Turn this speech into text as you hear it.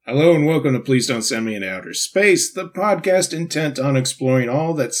Hello and welcome to Please Don't Send Me into Outer Space, the podcast intent on exploring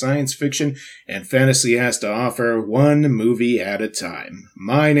all that science fiction and fantasy has to offer, one movie at a time.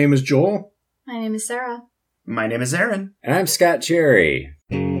 My name is Joel. My name is Sarah. My name is Aaron. And I'm Scott Cherry.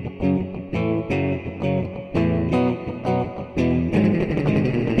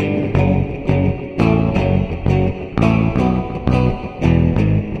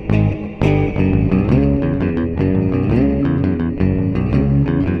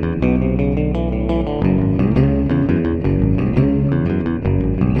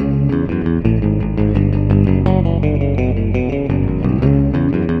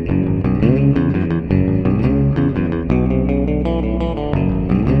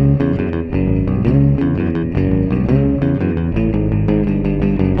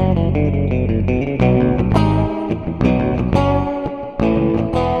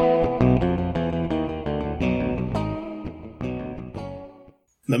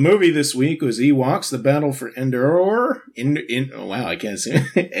 The movie this week was Ewoks, The Battle for Endor. I can't say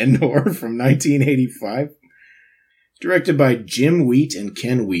Endor from 1985. Directed by Jim Wheat and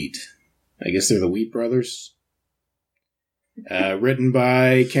Ken Wheat. I guess they're the Wheat brothers. Written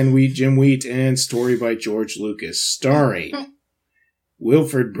by Ken Wheat, Jim Wheat, and story by George Lucas. Starring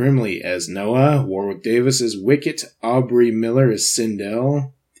Wilford Brimley as Noah, Warwick Davis as Wicket, Aubrey Miller as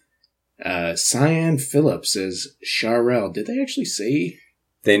Sindel, Cyan Phillips as Sharel. Did they actually say?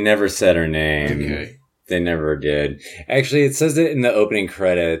 They never said her name. Okay. They never did. Actually, it says it in the opening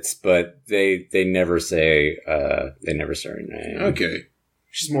credits, but they never say her name. Okay.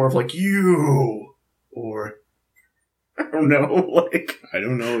 She's more of like you, or I don't know, I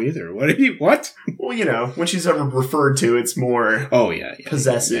don't know either. What? Well, you know, when she's ever referred to, it's more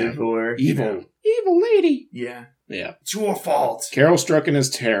possessive or Evil lady. Yeah. Yeah. It's your fault. Carol Strucken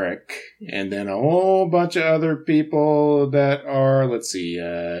as Tarek. And then a whole bunch of other people that are,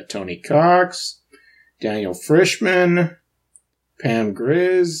 Tony Cox, Daniel Frischman, Pam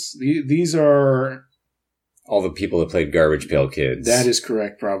Grizz. These are... all the people that played Garbage Pail Kids. That is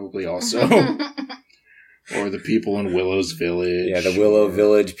correct, probably also. Or the people in Willow's Village. Yeah, the Willow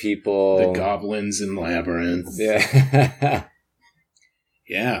Village people. The goblins in Labyrinth. Yeah.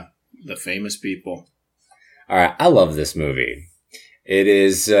 Yeah, the famous people. All right, I love this movie. It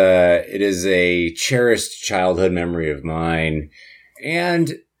is a cherished childhood memory of mine,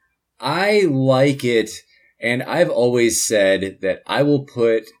 and I like it. And I've always said that I will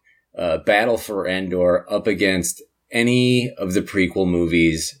put Battle for Endor up against any of the prequel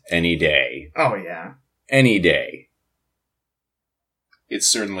movies any day. Oh yeah, any day. It's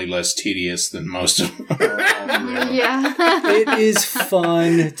certainly less tedious than most of them. Yeah. It is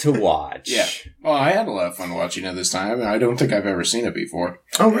fun to watch. Yeah. Well, I had a lot of fun watching it this time. I don't think I've ever seen it before.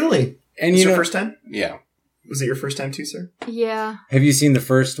 Oh really? And Was it your first time? Yeah. Was it your first time too, sir? Yeah. Have you seen the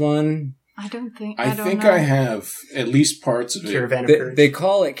first one? I don't think. I think I have at least parts of it. Caravan of Courage. They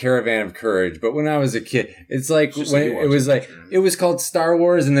call it Caravan of Courage, but when I was a kid, it's like Just when it was like it was called Star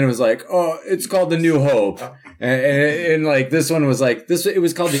Wars, and then it was like, oh, it's called The New Hope, Oh. and like this one was like this. It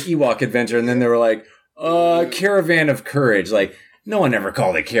was called The Ewok Adventure, and then they were like, Caravan of Courage. Like no one ever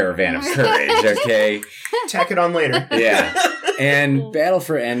called it Caravan of Courage. Okay, Tack it on later. yeah. And Battle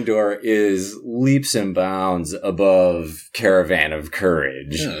for Endor is leaps and bounds above Caravan of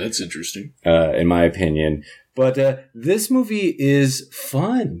Courage. Yeah, that's interesting. In my opinion. But this movie is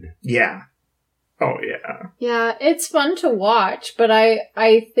fun. Yeah. Oh yeah. Yeah, it's fun to watch, but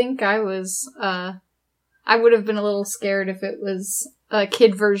I think I was I would have been a little scared if it was a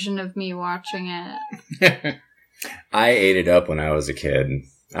kid version of me watching it. I ate it up when I was a kid.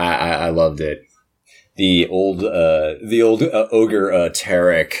 I loved it. The old ogre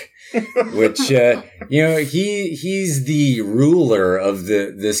Tarek, which he's the ruler of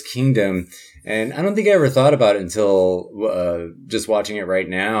this kingdom, and I don't think I ever thought about it until just watching it right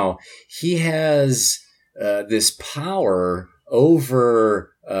now. He has this power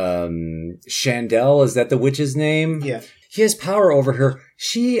over Chandel. Is that the witch's name? Yeah. He has power over her.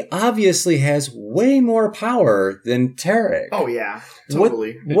 She obviously has way more power than Tarek. Oh yeah.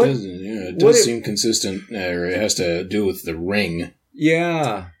 Totally. It does seem consistent, or it has to do with the ring.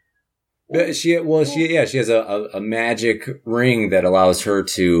 Yeah. She has a magic ring that allows her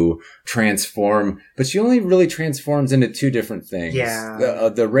to transform, but she only really transforms into two different things. Yeah.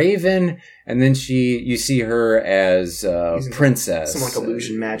 The Raven, and then you see her as princess. Some like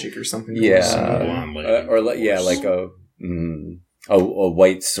illusion magic or something. Yeah. Like a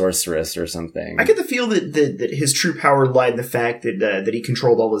white sorceress or something. I get the feel that his true power lied in the fact that he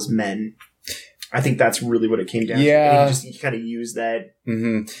controlled all his men. I think that's really what it came down to. And he kind of used that.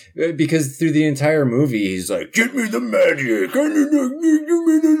 Mm-hmm. Because through the entire movie, he's like, "Get me the magic! Give me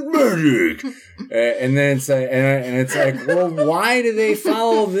the magic. And then it's like, and it's like, well, why do they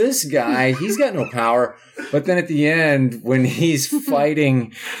follow this guy? He's got no power. But then at the end, when he's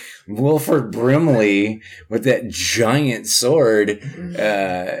fighting Wilford Brimley with that giant sword,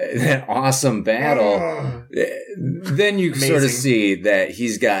 that awesome battle, then you sort of see that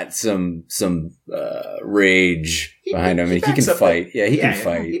he's got some rage behind him. He can fight. He can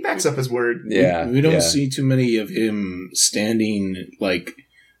fight. He backs up his word. Yeah. We don't see too many of him standing like...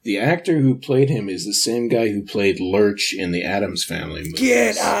 The actor who played him is the same guy who played Lurch in the Addams Family movies.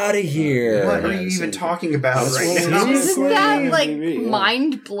 Get out of here! What are you even talking about right now? Isn't that like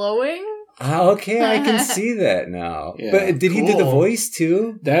mind blowing? Okay, I can see that now. Yeah, but did he do the voice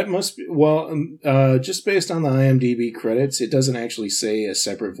too? That must be just based on the IMDb credits. It doesn't actually say a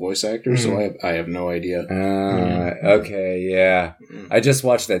separate voice actor, so I have no idea. Okay, yeah. I just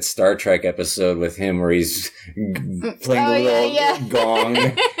watched that Star Trek episode with him where he's playing the little gong.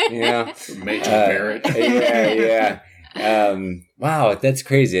 Yeah, Major Barrett. Wow, that's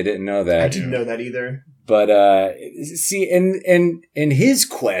crazy. I didn't know that. I didn't know that either. But see, and his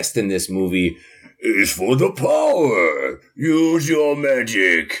quest in this movie is for the power. Use your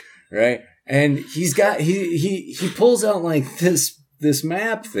magic, right? And he's got he pulls out like this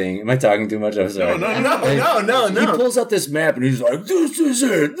map thing. Am I talking too much? I'm sorry. No. He pulls out this map and he's like, "This is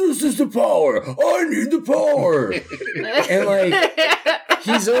it. This is the power. I need the power." And like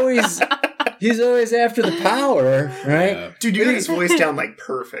he's always after the power, right? Yeah. Dude, you got his voice down like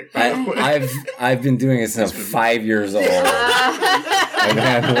perfect. I've been doing it since I'm 5 years old. I've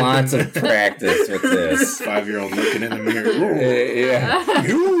had lots of practice with this. 5-year-old looking in the mirror.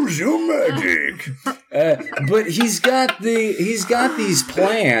 Use your magic. But he's got these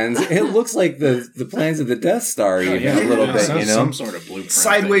plans. It looks like the plans of the Death Star, even a little bit. Some sort of blueprint.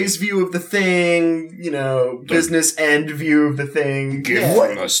 Sideways view of the thing. Business end view of the thing. Gift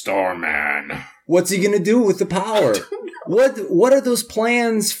from the Starman. What's he gonna do with the power? What are those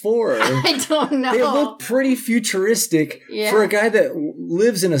plans for? I don't know. They look pretty futuristic for a guy that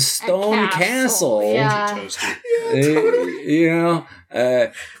lives in a stone castle. Yeah.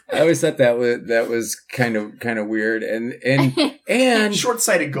 I always thought that was kind of weird and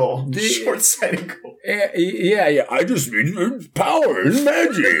short-sighted goal. Short-sighted goal. Yeah. I just need power and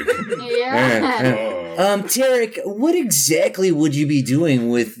magic. Tarek, what exactly would you be doing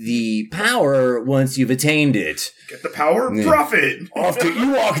with the power once you've attained it? Get the power, profit. Off to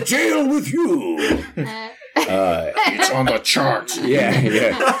Ewok jail with you. It's on the charts.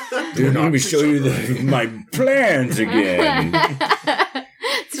 Yeah. Dude, let me show you my plans again.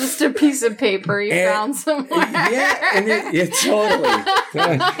 It's just a piece of paper you found somewhere. Totally.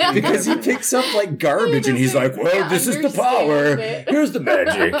 Because he picks up like garbage and he's like, well, this is the power. Here's the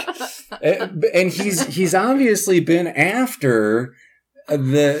magic. And he's obviously been after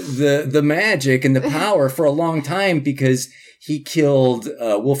the magic and the power for a long time because he killed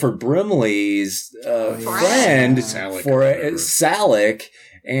Wilford Brimley's friend Salak.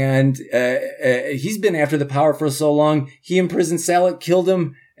 And he's been after the power for so long. He imprisoned Salak, killed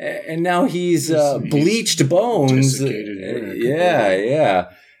him, and now he's bleached bones. Yeah.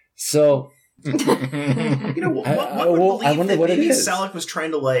 So, I wonder what it is. Salak was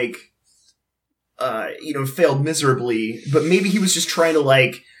trying to failed miserably, but maybe he was just trying to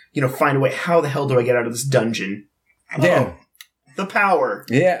find a way. How the hell do I get out of this dungeon? Yeah. The power.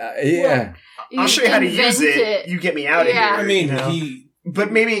 Yeah. Well, I'll show you how to use it. You get me out of here. I mean,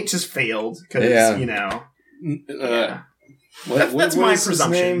 but maybe it just failed because that's my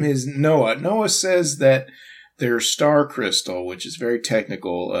presumption. His name is Noah. Noah says that their star crystal, which is very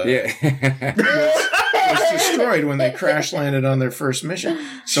technical, was destroyed when they crash landed on their first mission.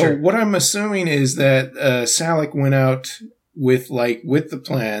 So what I'm assuming is that Salak went out with the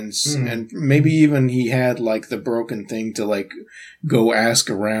plans, and maybe even he had the broken thing to go ask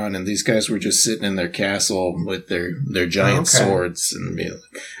around, and these guys were just sitting in their castle with their giant swords and be like,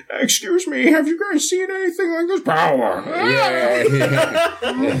 "Excuse me, have you guys seen anything like this power?" I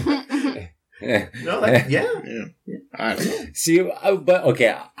don't know. See, but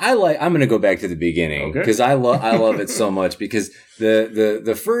okay, I'm gonna go back to the beginning because I love it so much because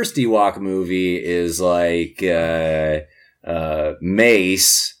the first Ewok movie is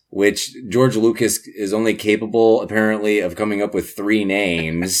Mace, which George Lucas is only capable, apparently, of coming up with 3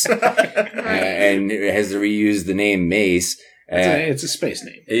 names, and has to reuse the name Mace. It's a space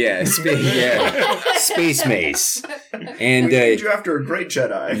name. Yeah, Space Mace. And we named you after a great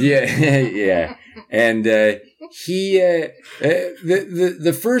Jedi. Yeah. And he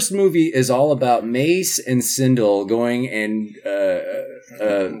the first movie is all about Mace and Sindel going and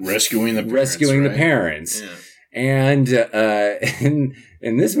rescuing the parents. Yeah. And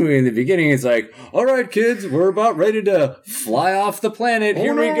in this movie, in the beginning, it's like, all right, kids, we're about ready to fly off the planet.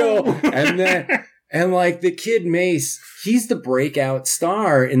 Here we go. And then, and like the kid Mace, he's the breakout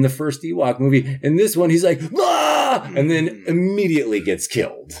star in the first Ewok movie. In this one, he's like, ah! And then immediately gets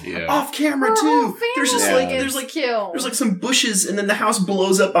killed. Yeah. Off camera too. There's just there's like some bushes, and then the house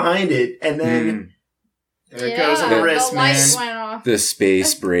blows up behind it, and then there it goes on the wrist, man. Went off. The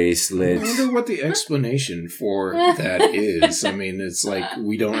space I bracelet. wonder what the explanation for that is. I mean, it's like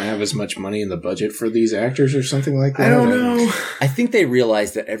we don't have as much money in the budget for these actors or something like that. I don't know. I think they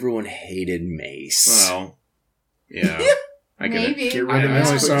realized that everyone hated Mace. Well, yeah. Maybe. Get I rid of him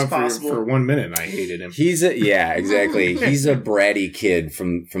only as saw quick him as for possible. 1 minute and I hated him. Exactly. He's a bratty kid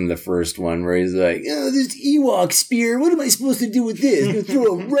from the first one where he's like, oh, this Ewok spear, what am I supposed to do with this? I'm gonna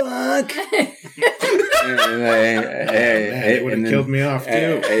throw a rock? It would have killed me off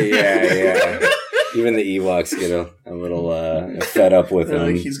too. Yeah. Even the Ewoks get a little fed up with I him.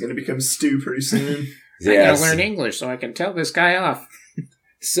 think he's going to become Stu pretty soon. Yes. English so I can tell this guy off.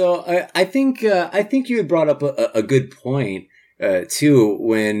 So I think you had brought up a good point too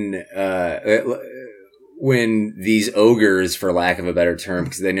when these ogres, for lack of a better term,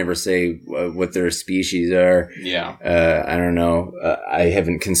 because they never say what their species are. Yeah. I don't know. I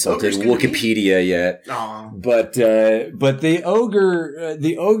haven't consulted Wikipedia yet. Aw. But the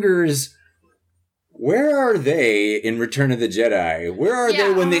ogres. Where are they in Return of the Jedi? Where are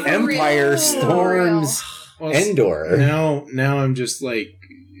they when the Empire storms Endor? Now I'm just like,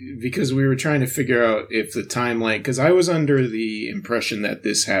 because we were trying to figure out if the timeline, because I was under the impression that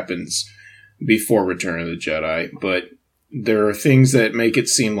this happens before Return of the Jedi, but there are things that make it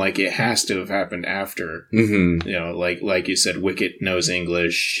seem like it has to have happened after. Mm-hmm. You know, like you said, Wicket knows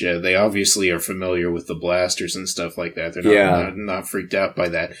English. They obviously are familiar with the blasters and stuff like that. They're not freaked out by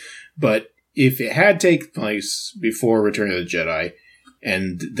that. But if it had taken place before Return of the Jedi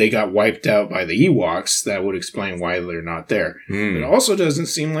and they got wiped out by the Ewoks, that would explain why they're not there. It also doesn't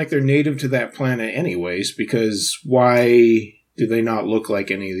seem like they're native to that planet anyways, because why do they not look like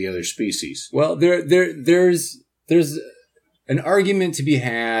any of the other species? Well, there's an argument to be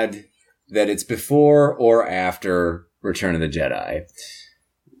had that it's before or after Return of the Jedi.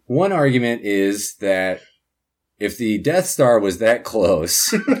 One argument is that if the Death Star was that close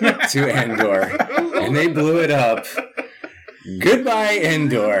to Endor and they blew it up, goodbye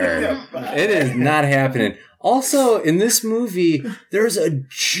Endor. It is not happening. Also, in this movie, there's a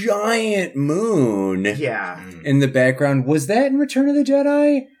giant moon in the background. Was that in Return of the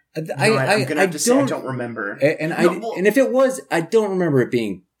Jedi? I'm gonna have to say I don't remember. And if it was, I don't remember it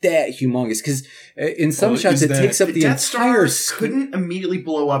being that humongous, because in some shots it takes up the entire Star couldn't immediately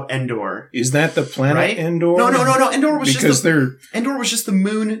blow up Endor. Is that the planet Right? Endor? No. Endor was Endor was just the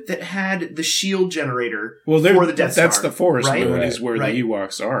moon that had the shield generator for the Death Star. That's the forest right? moon is where the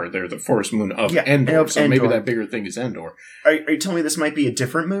Ewoks are. They're the forest moon of Yeah, Endor. of So maybe Endor. that bigger thing is Endor. Are you telling me this might be a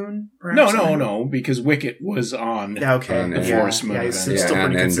different moon? Perhaps? No, because Wicket was on Okay. the forest moon. Yeah, of it's Endor. still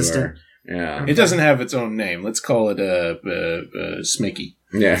pretty on consistent. Endor. Yeah. It doesn't have its own name. Let's call it Smicky.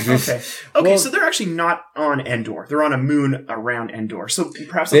 Yeah. Okay. Well, so they're actually not on Endor. They're on a moon around Endor. So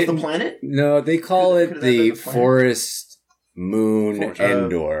perhaps that's the planet? No, they call Could it that the be the planet? Forest Moon Forest-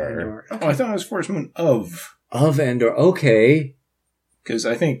 Endor. Okay. Oh, I thought it was forest moon of. Of Endor. Okay. Because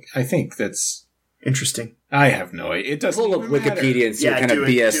I think that's... Interesting. I have no idea. It doesn't Pull up even matter. Wikipedia and see what kind of do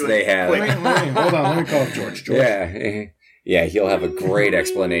BS it. they have. Quick. Hold on, let me call up George. Yeah, he'll have a great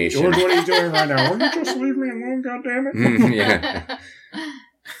explanation. George, what are you doing right now? Will you just leave me alone, goddammit? Yeah.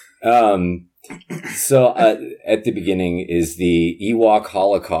 So at the beginning is the Ewok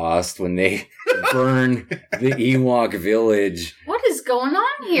Holocaust when they burn the Ewok village What is going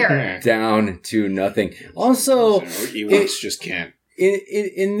on here? down to nothing. Also, Ewoks just can't.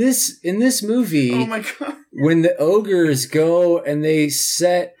 in this movie, Oh my god. when the ogres go and they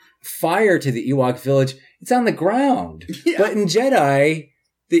set fire to the Ewok village, it's on the ground. Yeah. But in Jedi,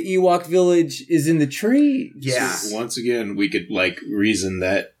 the Ewok village is in the trees. Yeah. So once again, we could reason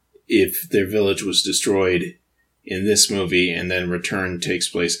that if their village was destroyed in this movie and then Return takes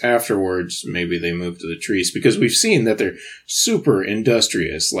place afterwards, maybe they move to the trees, because we've seen that they're super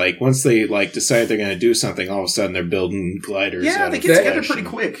industrious. Once they decide they're going to do something, all of a sudden they're building gliders. Yeah, out they of get together flesh pretty and-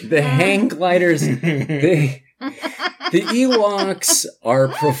 quick. The hang gliders, the Ewoks are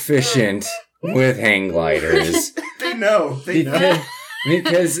proficient with hang gliders. They know. They know.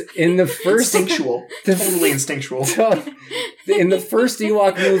 Because in the first Instinctual. Totally instinctual. in the first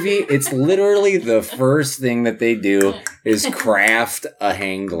Ewok movie, it's literally the first thing that they do is craft a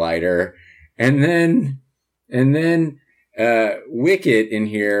hang glider, and then Wicket in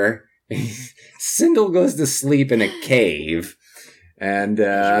here, Sindel goes to sleep in a cave. And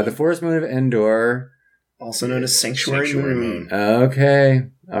the forest moon of Endor, also known as Sanctuary Moon. Okay,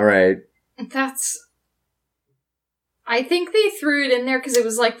 all right. I think they threw it in there because it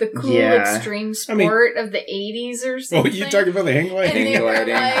was like the cool extreme sport of the 80s or something. Oh, you talking about the hang gliding? And they were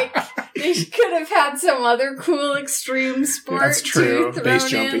like, they could have had some other cool extreme sport too thrown Base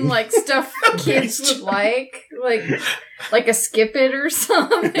jumping. in, like stuff kids would like a skip it or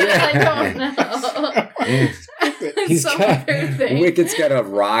something. I don't know. Wicket's got a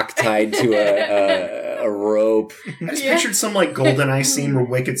rock tied to a rope. I just pictured some like GoldenEye scene where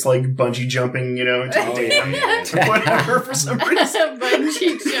Wicket's like bungee jumping, into the dam or whatever for some reason.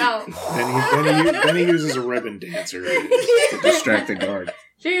 Bungee jump. Then he uses a ribbon dancer to distract the guard.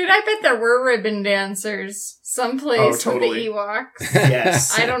 Dude, I bet there were ribbon dancers someplace with the Ewoks.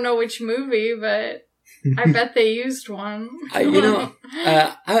 Yes. I don't know which movie, but I bet they used one. I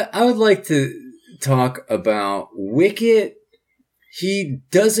would like to talk about Wicket. He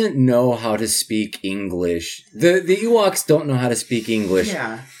doesn't know how to speak English. The Ewoks don't know how to speak English.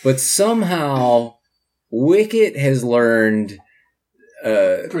 Yeah. But somehow Wicket has learned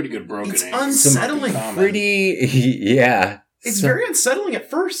pretty good broken It's English. unsettling. It's very unsettling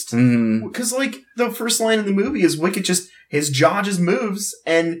at first. Because, the first line in the movie is Wicket his jaw just moves,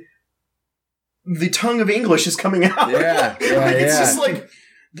 and the tongue of English is coming out. Yeah. It's just like...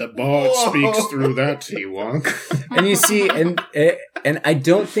 The bard speaks through that, Ewok. And you see, and I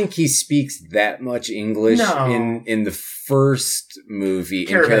don't think he speaks that much English in the first movie, in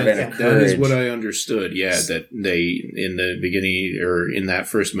Caravan of Courage. That is what I understood, that they, in the beginning, or in that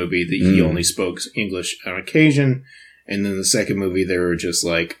first movie, that he only spoke English on occasion, and then the second movie, they were just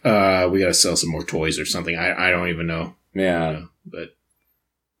like, we gotta sell some more toys or something. I don't even know. Yeah. But,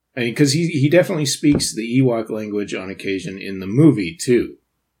 I mean, because he definitely speaks the Ewok language on occasion in the movie, too.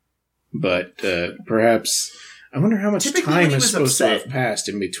 But perhaps I wonder how much time is supposed to have passed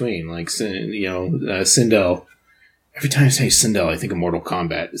in between. Like Sindel. Every time I say Sindel, I think of Mortal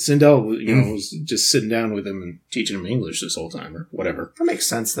Kombat. Sindel, was just sitting down with him and teaching him English this whole time, or whatever. That makes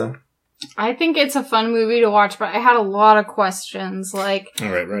sense, though. I think it's a fun movie to watch, but I had a lot of questions. Like, all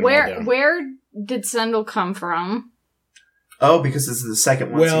right, where did Sindel come from? Oh, because this is the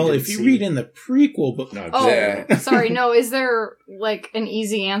second one. Well, if you read in the prequel book... No, sorry, no. Is there, an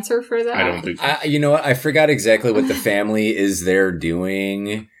easy answer for that? I don't think so. You know what? I forgot exactly what the family is there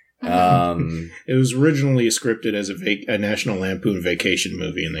doing. It was originally scripted as a National Lampoon Vacation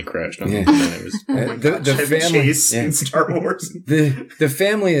movie, and they crashed on it. It was, the family in Star Wars. The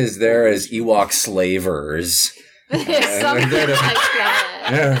family is there as Ewok slavers. Something like that.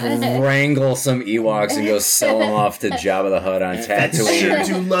 Wrangle some Ewoks and go sell them off to Jabba the Hutt on Tatooine. Sure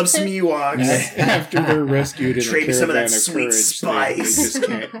do love some Ewoks. After they're rescued in trade the some of that Caravan of sweet Courage, spice. They just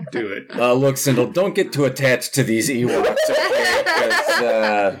can't do it. Look, Sindel, don't get too attached to these Ewoks.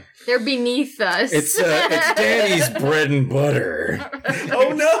 Okay? They're beneath us. It's Daddy's bread and butter. Oh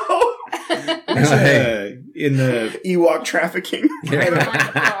no! In the Ewok trafficking. Oh my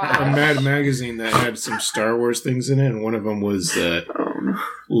God. a Mad magazine that had some Star Wars things in it, and one of them was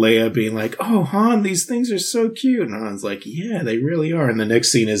Leia being like, "Oh, Han, these things are so cute," and Han's like, "Yeah, they really are." And the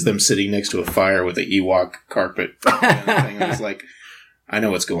next scene is them sitting next to a fire with an Ewok carpet. And I was like, "I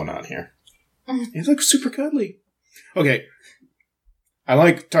know what's going on here." It looks super cuddly. Okay. I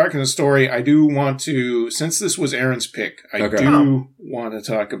like talking the story. I do want to, since this was Aaron's pick, I do want to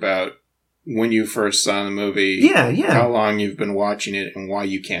talk about when you first saw the movie. Yeah. How long you've been watching it and why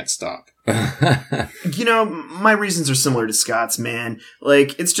you can't stop. My reasons are similar to Scott's, man.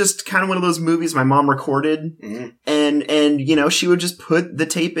 It's just kind of one of those movies my mom recorded, and she would just put the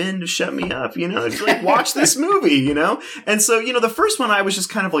tape in to shut me up, She's like, watch this movie, And so, the first one I was just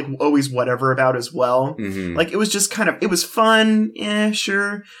kind of always whatever about as well. It was just it was fun, yeah,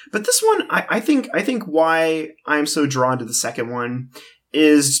 sure. But this one, I think why I'm so drawn to the second one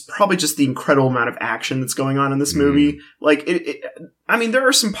is probably just the incredible amount of action that's going on in this movie. There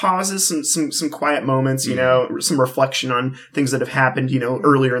are some pauses, some quiet moments, some reflection on things that have happened,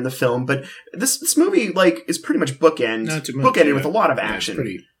 earlier in the film. But this movie, is pretty much bookended with a lot of action.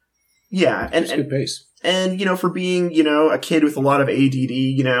 It's and good pace. And, for being, a kid with a lot of ADD,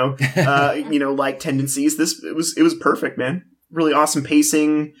 tendencies, it was perfect, man. Really awesome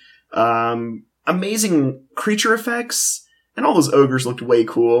pacing, amazing creature effects. And all those ogres looked way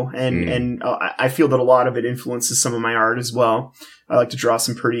cool, and I feel that a lot of it influences some of my art as well. I like to draw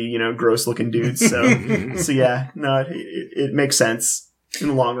some pretty, gross looking dudes, so yeah, no, it makes sense in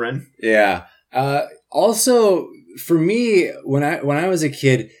the long run. Yeah. Also, for me, when I was a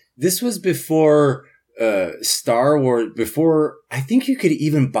kid, this was before Star Wars before. I think you could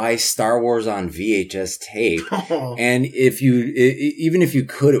even buy Star Wars on VHS tape, and even if you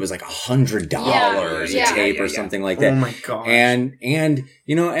could, it was like $100 a tape or something like that. Oh my gosh! And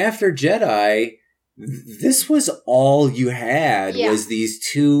after Jedi, this was all you had was these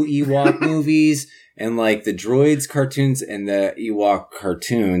 2 Ewok movies and like the droids cartoons and the Ewok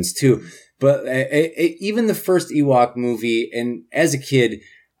cartoons too. But even the first Ewok movie, and as a kid,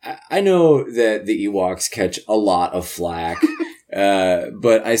 I know that the Ewoks catch a lot of flack,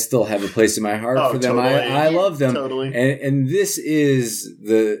 but I still have a place in my heart for them. Totally. I love them. Totally. And this is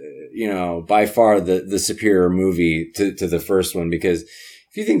by far the superior movie to the first one, because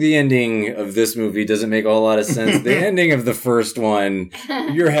if you think the ending of this movie doesn't make a whole lot of sense, the ending of the first one,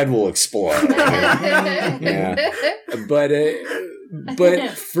 your head will explode. Yeah.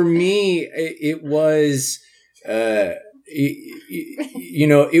 But for me, it was,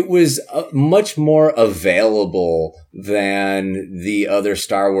 it was much more available than the other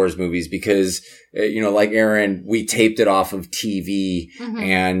Star Wars movies because, like Aaron, we taped it off of TV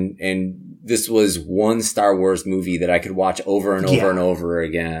and this was one Star Wars movie that I could watch over and over and over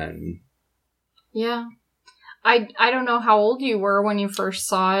again. Yeah. I don't know how old you were when you first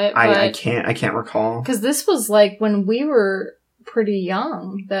saw it. I can't recall. Because this was like when we were pretty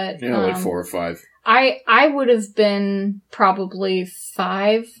young. Like 4 or 5. I would have been probably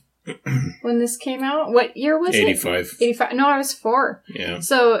 5 when this came out. What year was 85. it? 85. No, I was 4. Yeah.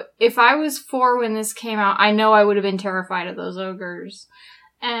 So if I was 4 when this came out, I know I would have been terrified of those ogres.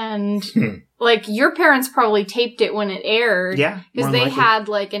 And like your parents probably taped it when it aired. Yeah. Because they had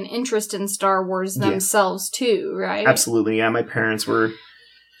like an interest in Star Wars themselves too, right? Absolutely. Yeah. My parents were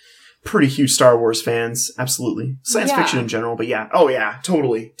pretty huge Star Wars fans. Absolutely. Science fiction in general, but yeah. Oh yeah.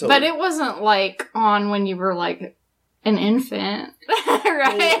 Totally. But it wasn't like on when you were like an infant,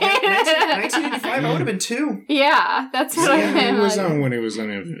 right? 1985, I would have been 2. Yeah, that's what I meant. It was on when it was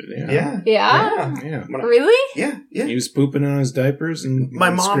on infant. Yeah. Yeah? Really? Yeah. He was pooping on his diapers and my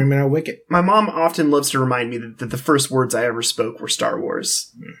mom screaming out "Wicket." My mom often loves to remind me that the first words I ever spoke were Star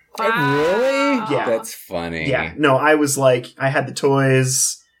Wars. Wow. Really? Yeah. That's funny. Yeah. No, I was like, I had the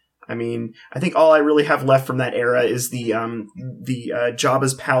toys. I mean, I think all I really have left from that era is the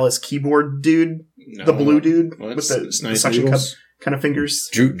Jabba's Palace keyboard dude, the blue dude with the suction cup kind of fingers.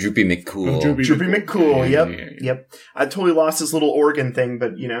 Droopy McCool. Droopy McCool. Yep. I totally lost his little organ thing,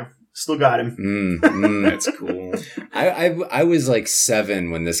 but still got him. That's cool. I was like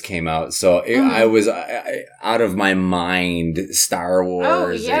 7 when this came out, so I was out of my mind. Star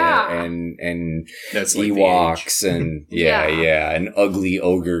Wars and that's like Ewoks and and ugly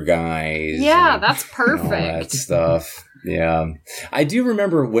ogre guys. Yeah, that's perfect. And all that stuff. Yeah, I do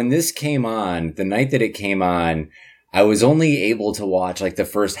remember when this came on. The night that it came on, I was only able to watch like the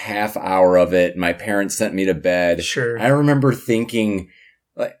first half hour of it. My parents sent me to bed. Sure. I remember thinking,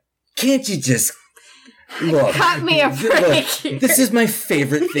 can't you just look? Cut me a break. This is my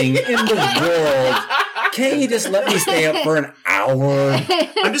favorite thing in the world. Can't you just let me stay up for an hour?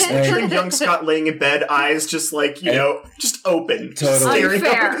 I'm just picturing young Scott laying in bed, eyes just like, just open. Totally.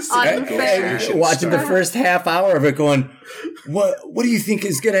 Unfair. Watching the first half hour of it going, what do you think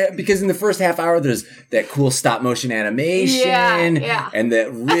is going to happen? Because in the first half hour, there's that cool stop motion animation and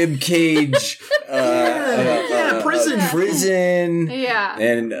that rib cage. Prison. Yeah.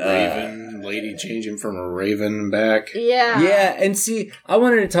 And Raven lady changing from a raven back. Yeah. Yeah. And see, I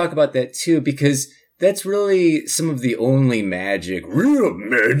wanted to talk about that too, because that's really some of the only real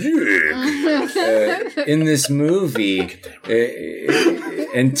magic in this movie.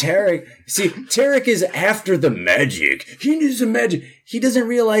 And Tarek is after the magic. He needs the magic. He doesn't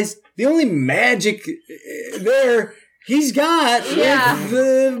realize the only magic there he's got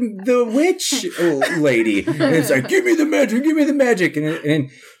the witch lady. And it's like, give me the magic.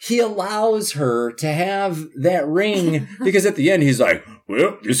 And he allows her to have that ring because at the end he's like,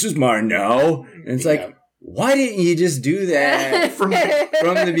 well, this is mine now. And it's like, why didn't you just do that from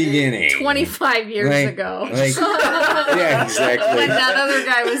the beginning? 25 years ago. Yeah, exactly. When that other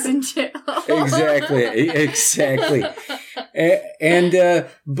guy was in jail. Exactly. And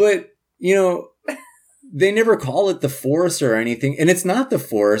but, they never call it the Force or anything. And it's not the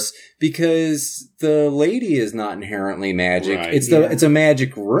Force because the lady is not inherently magic. Right, it's a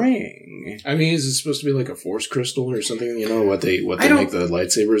magic ring. I mean, is it supposed to be like a Force crystal or something? What they make the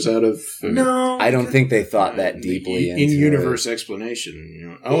lightsabers out of? No. I don't think they thought that deeply into in-universe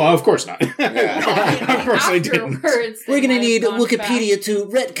explanation. Oh, of course not. Of course they didn't. We're going to need Wikipedia to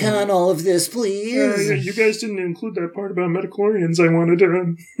retcon all of this, please. You guys didn't include that part about midichlorians I wanted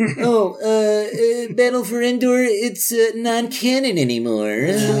to... Battle for Endor, it's non-canon anymore.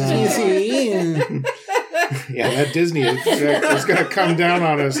 You see? Yeah, that Disney is going to come down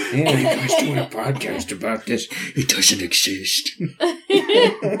on us. Yeah. Oh, you guys doing a podcast about this? It doesn't exist. You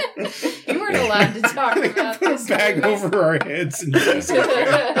weren't allowed to talk about Put this. a bag over our heads and just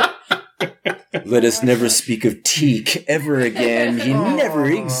Let us never speak of teak ever again. He Oh. never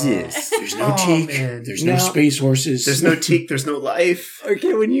exists. There's no Oh, teak. man. There's no No. space horses. There's no teak, there's no life.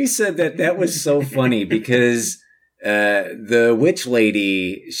 Okay, when you said that, that was so funny because the witch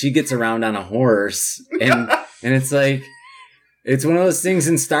lady, she gets around on a horse, and it's like, it's one of those things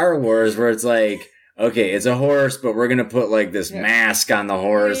in Star Wars where it's like, okay, it's a horse, but we're gonna put like this mask on the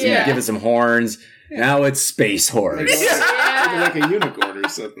horse Yeah. and give it some horns. Now it's space horse. like a unicorn or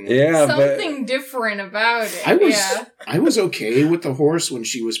something. Yeah, Something different about it. I was okay with the horse when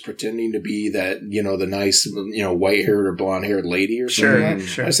she was pretending to be that, the nice, white haired or blonde haired lady or something.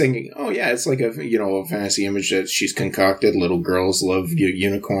 Sure. I was thinking, oh yeah, it's like a fantasy image that she's concocted. Little girls love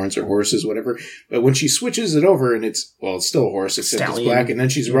unicorns or horses, whatever. But when she switches it over and it's still a horse except Stallion. it's black, and then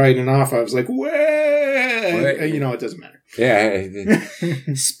she's riding off, I was like, way, it doesn't matter. Yeah.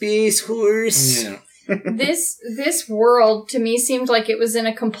 Space horse. Yeah. This world to me seemed like it was in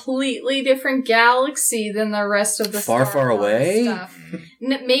a completely different galaxy than the rest of the Far, Star far Wars away? stuff.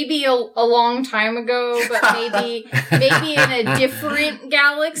 Maybe a long time ago, but maybe in a different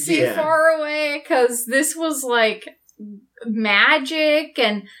galaxy Yeah. far away, because this was like magic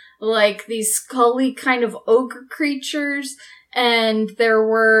and like these scully kind of ogre creatures, and there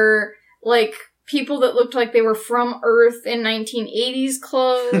were like people that looked like they were from Earth in 1980s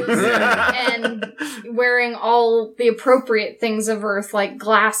clothes and wearing all the appropriate things of Earth, like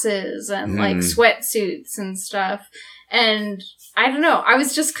glasses and like sweatsuits and stuff. And I don't know, I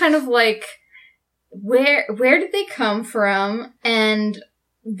was just kind of like, where did they come from? And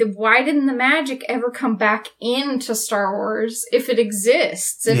why didn't the magic ever come back into Star Wars if it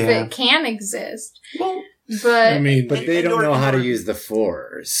exists, if Yeah. it can exist? Well, But I mean, But they don't And- know how to or- use the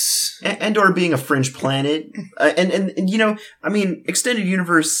force. and or being a fringe planet, and extended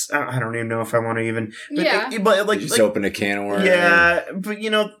universe. I don't even know if I want to even. But Yeah. but You just open a can of worms. yeah, but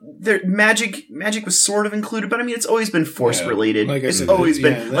there magic was sort of included, but I mean, it's always been force Yeah. related. Like I It's said, always yeah,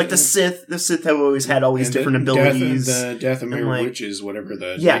 been like the Sith. The Sith have always had all these and different the abilities. The Dathomir and, like- witches, whatever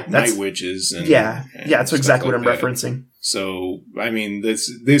the Yeah, that's- night witches. And, yeah, and that's stuff exactly like what I'm that. referencing. So, I mean,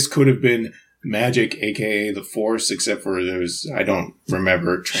 this could have been magic, aka the Force, except for I don't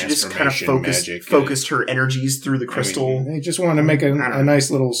remember She just kind of transformation magic. focused her energies through the crystal. I mean, they just want to make a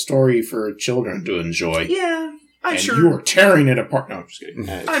nice little story for children to enjoy. Yeah, I'm and sure. you are tearing it apart. No, I'm just kidding.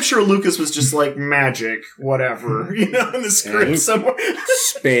 I'm sure Lucas was just like magic, whatever, in the script Luke- somewhere.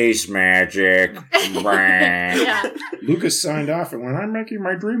 Space magic. yeah. Lucas signed off, and when I'm making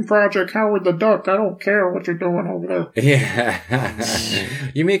my dream project, Howard the Duck, I don't care what you're doing over there. Yeah.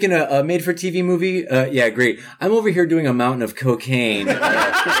 You making a made-for-TV movie? Yeah, great. I'm over here doing a mountain of cocaine.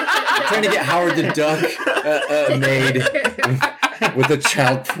 Trying to get Howard the Duck made with a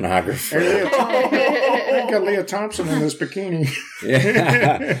child pornographer. I got Leah Thompson in this bikini.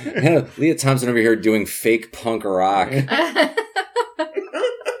 Yeah. Leah Thompson over here doing fake punk rock.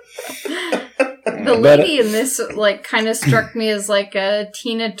 The lady in this, like, kind of struck me as, like, a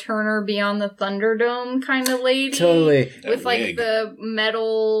Tina Turner Beyond the Thunderdome kind of lady. Totally. With, like, wig. the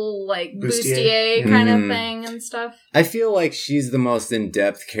metal, like, Bustier. bustier kind Mhm. of thing and stuff. I feel like she's the most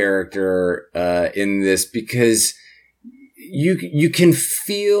in-depth character in this because you can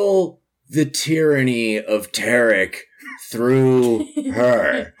feel the tyranny of Tarek through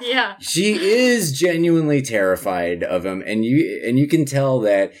her. Yeah. She is genuinely terrified of him, and you can tell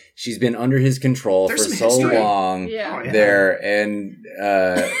that she's been under his control There's for some so history. long. Yeah. Oh, yeah. There and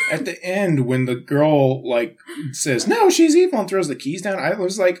At the end, when the girl says, "No, she's evil," and throws the keys down, I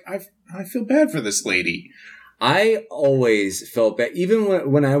was like, I feel bad for this lady. I always felt bad, even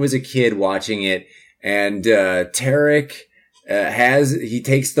when I was a kid watching it, and Tarek he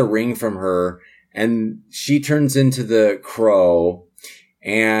takes the ring from her, and she turns into the crow,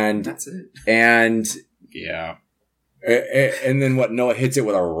 and That's it. Yeah, and then Noah hits it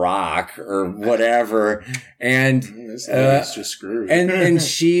with a rock or whatever, and this lady's just screwed. and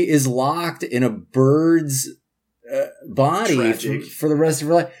she is locked in a bird's body Tragic. for the rest of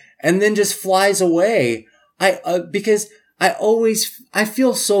her life, and then just flies away. Because I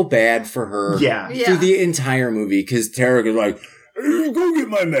feel so bad for her. Yeah. Yeah. Through the entire movie, because Tarek is like, "Go get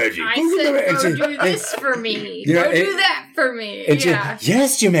my magic. I Go get said, my go magic." do this for me. You know, Go do and- that for me. And she, Yeah.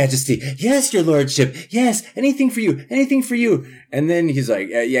 yes, your majesty. Yes, your lordship. Yes, anything for you. Anything for you. And then he's like,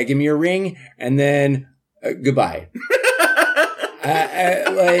 yeah, give me your ring. And then, goodbye.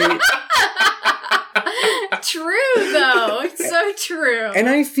 True, though. It's so true. And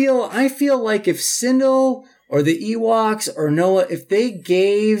I feel like if Sindel or the Ewoks or Noah, if they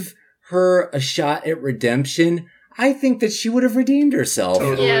gave her a shot at redemption, I think that she would have redeemed herself.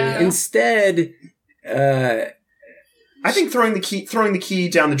 Totally. Yeah. Instead, I think throwing the key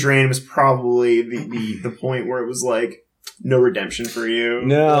down the drain was probably the point where it was like, no redemption for you.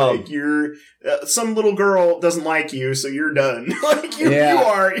 No. Like, you're some little girl doesn't like you, so you're done. Like you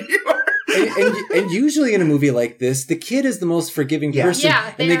are. and usually in a movie like this, the kid is the most forgiving person.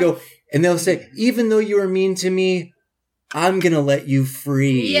 Yeah, and they'll say, even though you were mean to me, I'm gonna let you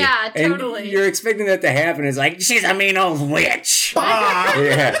free. Yeah, and totally. You're expecting that to happen. It's like, she's a mean old witch.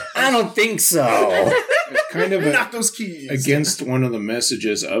 Yeah, I don't think so. Kind of Knock those keys. against one of the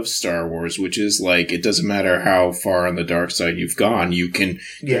messages of Star Wars, which is like, it doesn't matter how far on the dark side you've gone, you're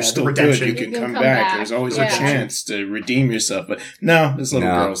still good. redemption. You can come back. There's always a chance to redeem yourself. But no, this little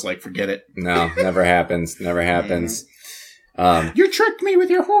girl's like, forget it. No, never happens. Never happens. You tricked me with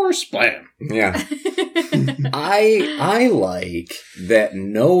your horse. Blam. Yeah. I like that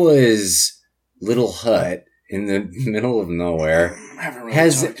Noah's little hut in the middle of nowhere I haven't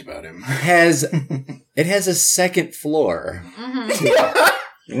really talked about him. has a second floor.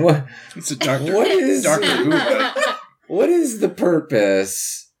 Mm-hmm. What? It's a Doctor Who hut. What is the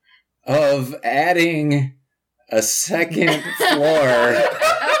purpose of adding a second floor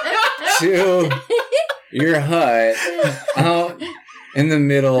to your hut out in the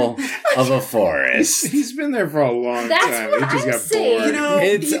middle of a forest? He's been there for a long That's time. what He just I'm got saying. bored. You know,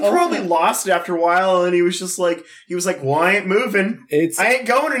 It's he probably lost it after a while, and he was like, well, I ain't moving. I ain't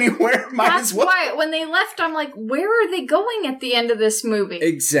going anywhere. Might That's as well. why when they left, I'm like, where are they going at the end of this movie?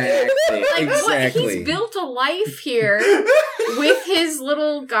 Exactly. Like, what? Exactly. He's built a life here with his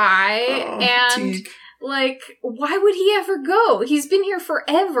little guy, and Teak. like, why would he ever go? He's been here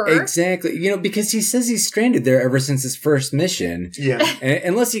forever. Exactly. Because he says he's stranded there ever since his first mission. Yeah. And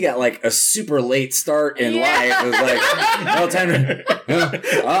unless he got like a super late start in life. It was like, well, time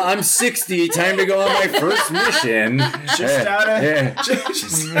to, I'm 60, time to go on my first mission. Just out of Yeah.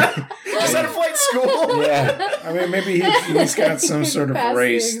 just out of flight school. Yeah. I mean, maybe he's got some sort of Pass the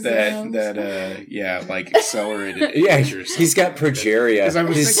race exams. like accelerated. Yeah, age or he's got something. progeria. 'Cause I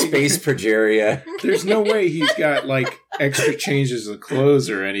was His thinking- space progeria. There's no way he's got like extra changes of clothes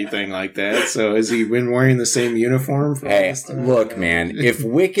or anything like that. So has he been wearing the same uniform for all Hey, this time? look, man. If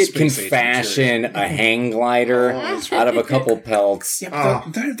Wicket can Space Age fashion a hang glider out of a couple pelts, Yeah,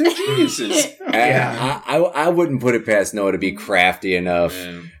 but they're geniuses. I wouldn't put it past Noah to be crafty enough.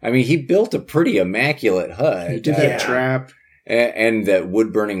 Yeah. I mean, he built a pretty immaculate hut. He did that trap. And that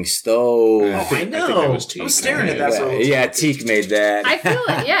wood burning stove. I think know. that was Teak. I was staring at that. So Yeah, Teak made that. I feel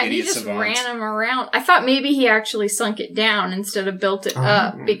like, yeah, he Idiot just savant. ran him around. I thought maybe he actually sunk it down instead of built it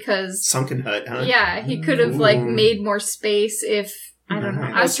up because, sunken hut, huh? yeah, he could have like made more space if, I don't know.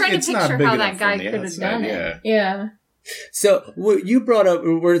 I was trying It's to not picture big how enough that guy from the could have outside, done yeah. it. Yeah. So what you brought up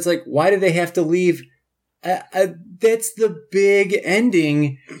where it's like, why do they have to leave? That's the big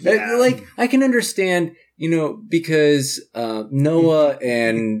ending. Yeah. Like, I can understand, because Noah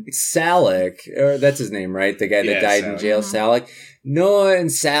and Salak, or that's his name, right? The guy that Yeah, died in Salak. jail, Salak. Noah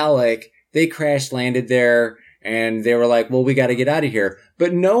and Salak, they crash landed there, and they were like, well, we got to get out of here.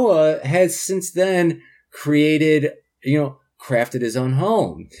 But Noah has since then created, crafted his own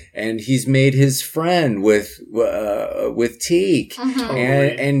home, and he's made his friend with Teak.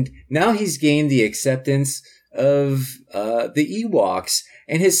 Mhm. And now he's gained the acceptance of the Ewoks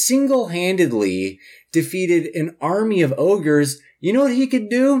and has single-handedly defeated an army of ogres. You know what he could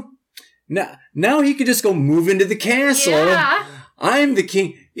do? Now he could just go move into the castle. Yeah. I'm the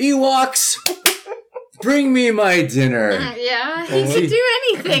king. Ewoks, bring me my dinner. Yeah, he Well, could do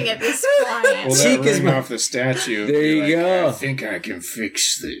anything at this Well, point. that Teak is ring my- off the statue. There you Be like, go. I think I can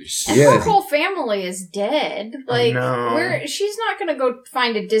fix this. And Yeah. her whole family is dead. Like, know. she's not going to go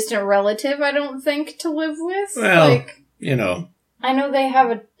find a distant relative, I don't think, to live with. Well, like, I know they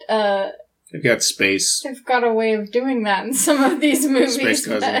have they've got space. they've got a way of doing that in some of these movies. Space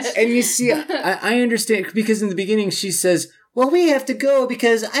cousins. but- And you see, I understand, because in the beginning she says, well, we have to go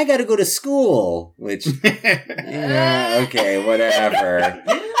because I got to go to school, which, yeah, okay, whatever.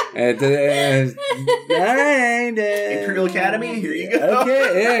 All right. Imperial Academy, here you go.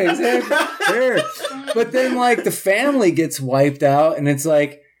 Okay, yeah, exactly. Sure. But then, like, the family gets wiped out, and it's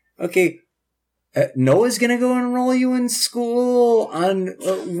like, okay, Noah's gonna go enroll you in school on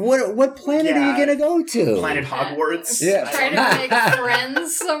what planet are you Yeah. gonna go to? Planet Hogwarts. Yeah. Trying to make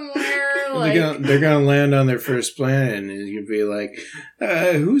friends somewhere. They're gonna land on their first planet, and you'd be like,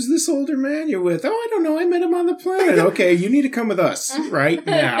 "Who's this older man you're with?" "Oh, I don't know. I met him on the planet." "Okay, you need to come with us right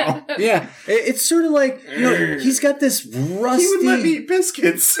now." Yeah, it's sort of like, he's got this rusty. He would let me eat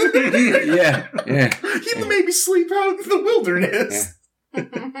biscuits. Yeah. He would maybe sleep out in the wilderness.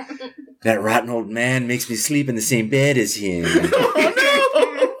 That rotten old man makes me sleep in the same bed as him. Oh no!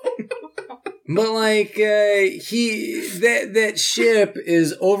 But like that ship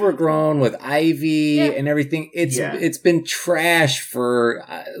is overgrown with ivy and everything. It's been trash for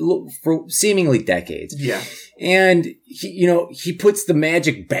seemingly decades. Yeah. And he puts the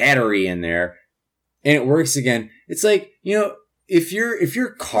magic battery in there, and it works again. It's like, if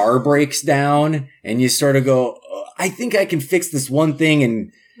your car breaks down and you sort of go, I think I can fix this one thing,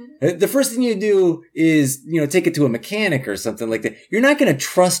 and the first thing you do is, take it to a mechanic or something like that. You're not going to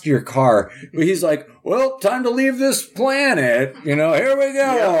trust your car. But he's like, well, time to leave this planet. Here we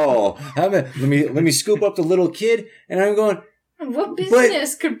go. Yeah. Let me scoop up the little kid. And I'm going, what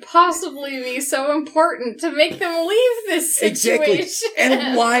business could possibly be so important to make them leave this situation? Exactly.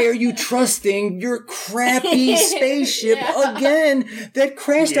 And why are you trusting your crappy spaceship again that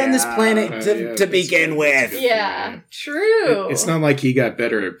crashed on this planet to begin with? Yeah, true. It's not like he got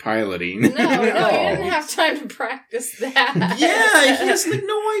better at piloting. No, he didn't have time to practice that. Yeah, he has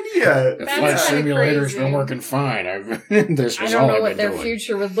no idea. The flight simulator's been working fine. I don't know what their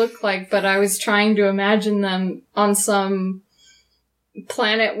future would look like, but I was trying to imagine them on some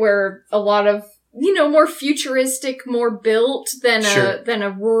planet where a lot of more futuristic, more built than a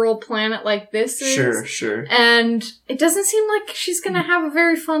rural planet like this is. Sure. And it doesn't seem like she's gonna have a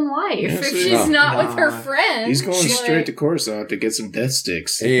very fun life if she's not with her friends. He's going straight to Coruscant to get some death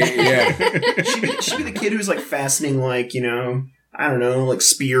sticks. Yeah. she'd be the kid who's like fastening I don't know, like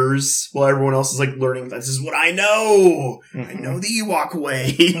spears, while everyone else is like learning. This is what I know. I know the Ewok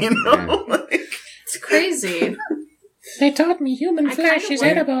way. It's crazy. They taught me human flesh is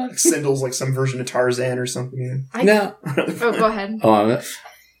edible. Sindel's like some version of Tarzan or something. Oh, go ahead.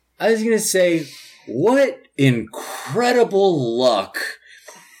 I was going to say, what incredible luck.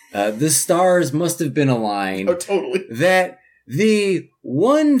 The stars must have been aligned. Oh, totally. That the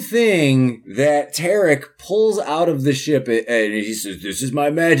one thing that Tarek pulls out of the ship, and he says, "This is my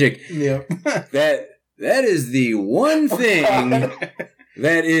magic." Yeah. that is the one thing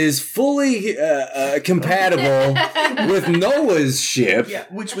that is fully compatible with Noah's ship. Yeah,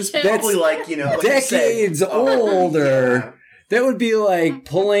 which was probably like decades older. Yeah. That would be like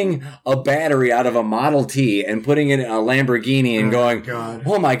pulling a battery out of a Model T and putting it in a Lamborghini and going,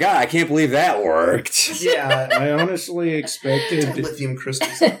 "Oh my god, I can't believe that worked." Yeah, I honestly expected lithium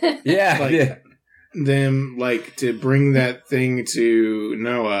crystals. Them to bring that thing to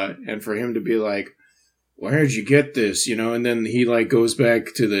Noah and for him to be like, "Where'd you get this?" And then he goes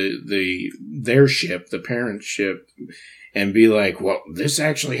back to their ship, the parent ship, and be like, "Well, this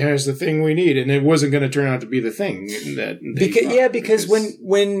actually has the thing we need," and it wasn't going to turn out to be the thing because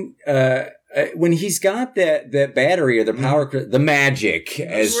when he's got that battery or the power, the magic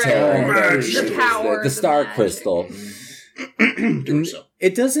as the star crystal.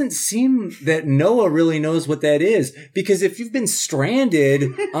 It doesn't seem that Noah really knows what that is, because if you've been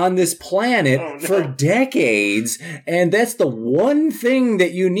stranded on this planet for decades and that's the one thing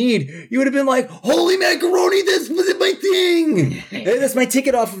that you need, you would have been like, "Holy macaroni, that's my thing! That's my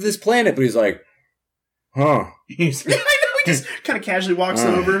ticket off of this planet." But he's like, "Huh." I know, he just kind of casually walks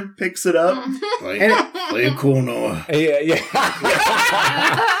over, picks it up. Play it cool, Noah. Yeah.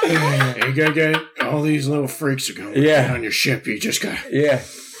 You gotta all these little freaks are going on your ship. You just got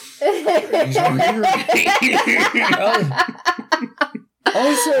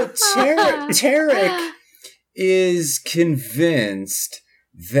Also, Tarek is convinced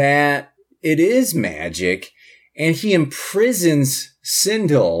that it is magic, and he imprisons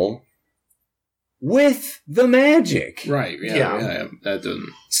Sindel with the magic. Right, yeah. That doesn't...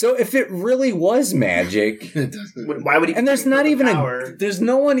 So if it really was magic... Why would he... And there's not even there's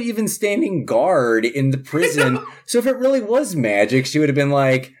no one even standing guard in the prison. So if it really was magic, she would have been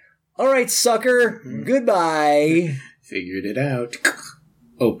like, "All right, sucker, goodbye." Figured it out.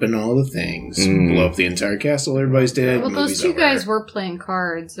 Open all the things. Blow up the entire castle. Everybody's dead. Well, those two guys were playing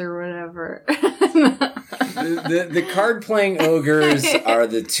cards or whatever. The card playing ogres are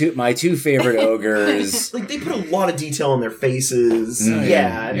my two favorite ogres. They put a lot of detail in their faces.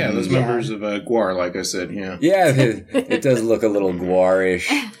 Yeah, those members of Gwar, like I said. Yeah, it does look a little Gwarish.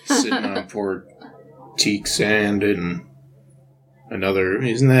 Sitting on poor teak sand and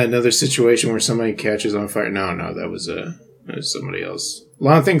isn't that another situation where somebody catches on fire? No, that was somebody else. A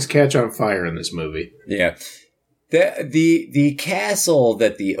lot of things catch on fire in this movie. Yeah. The castle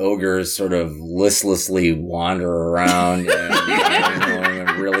that the ogres sort of listlessly wander around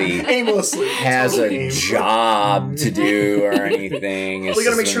and really aimlessly has totally a job to do or anything. Well, they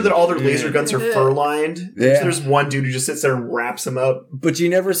gotta make sure that all their laser guns are fur lined. Yeah. So there's one dude who just sits there and wraps them up. But you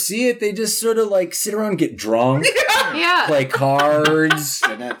never see it. They just sort of like sit around and get drunk, Yeah. play cards.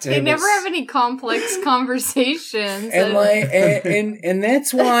 They never have any complex conversations. And like, and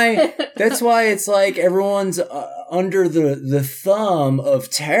that's why it's like everyone's under the thumb of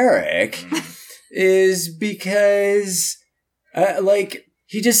Tarek is because like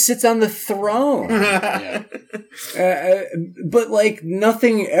he just sits on the throne, but like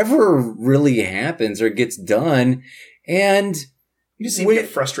nothing ever really happens or gets done, and you just seem to get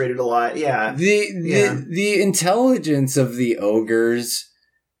frustrated a lot. Yeah, the intelligence of the ogres.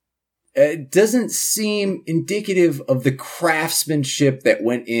 Doesn't seem indicative of the craftsmanship that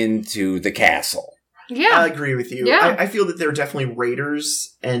went into the castle. Yeah. I agree with you. Yeah. I feel that they're definitely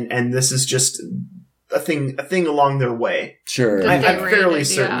raiders, and this is just a thing along their way. Sure. I'm They fairly raided,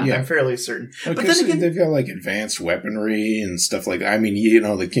 certain. yeah. I'm fairly certain. But But then again, they've got like advanced weaponry and stuff like that. I mean, you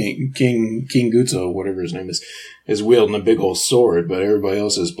know, the King Gutzo, whatever his name is wielding a big old sword, but everybody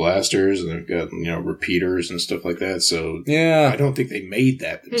else has blasters and they've got, you know, repeaters and stuff like that. So Yeah. I don't think they made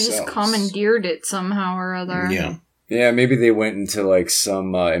that They themselves. just commandeered it somehow or other. Yeah. Yeah, maybe they went into like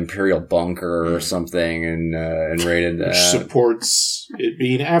some imperial bunker or something and raided that. Which supports it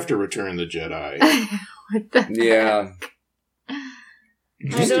being after Return of the Jedi. What the Yeah.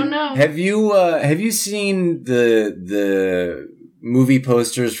 I don't know. Have you seen the movie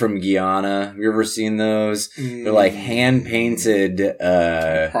posters from Guyana? Have you ever seen those? They're like hand painted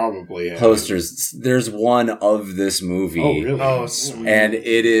Probably. Yeah. posters. There's one of this movie. Oh, really? Oh, sweet. And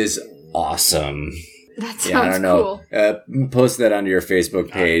it is awesome. That sounds Yeah, I don't know. Post that onto your Facebook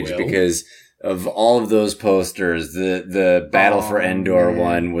page will. because of all of those posters, the Battle for Endor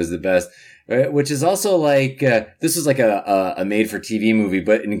one was the best. Which is also like this is like a made for TV movie,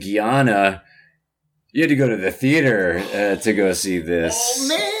 but in Guyana, you had to go to the theater to go see this. Oh,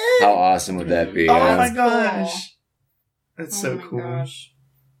 man! How awesome would that be? Oh huh? my cool. gosh. That's Oh so my cool. gosh.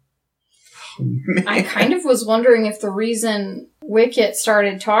 Oh, man. I kind of was wondering if the reason Wicket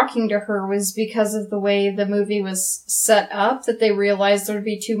started talking to her was because of the way the movie was set up, that they realized there would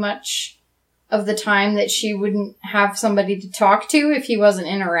be too much of the time that she wouldn't have somebody to talk to if he wasn't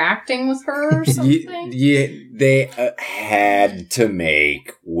interacting with her or something. Yeah, they had to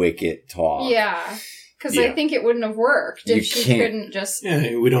make Wicket talk. Yeah. Because Yeah. I think it wouldn't have worked if You she can't- couldn't just...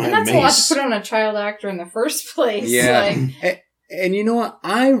 Yeah, we don't And have that's a lot Mace. to put on a child actor in the first place. Yeah. Like, And you know what?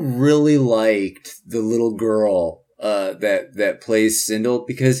 I really liked the little girl that plays Sindel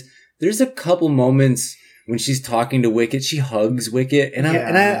because there's a couple moments when she's talking to Wicket, she hugs Wicket, and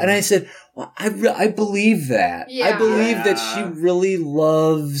I said, well, I believe that. I Yeah. believe that she really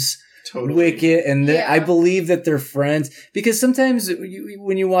loves Totally. Wicket, and that Yeah. I believe that they're friends. Because sometimes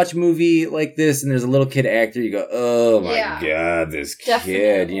when you watch a movie like this and there's a little kid actor, you go, "Oh my Yeah. god, this kid,"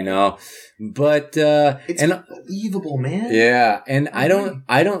 Definitely. you know. But It's and unbelievable, man. yeah, and I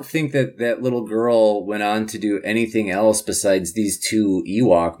don't think that little girl went on to do anything else besides these two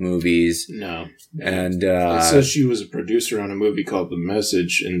Ewok movies. No. And It says she was a producer on a movie called The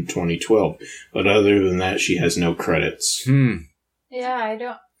Message in 2012, but other than that, she has no credits. yeah, I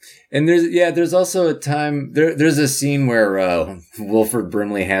don't... And there's also a time there's a scene where Wilford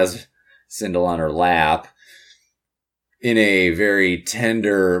Brimley has Sindel on her lap in a very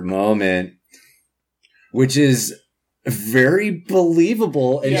tender moment, which is very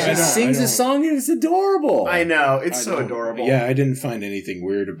believable, and Yeah, she I don't- sings I a don't- song and it's adorable. I know. It's I so don't- adorable. Yeah, I didn't find anything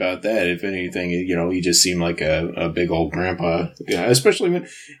weird about that. If anything, you know, he just seemed like a big old grandpa. Yeah, especially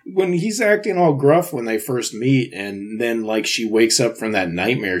when he's acting all gruff when they first meet, and then like she wakes up from that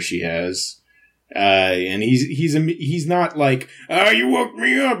nightmare she has. And he's not like, you woke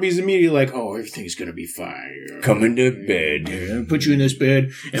me up. He's immediately like, oh, everything's gonna be fine. Come into bed. Yeah, put you in this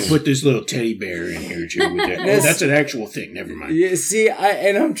bed and put this little teddy bear in here too. With that. Oh, that's an actual thing. Never mind. Yeah, see,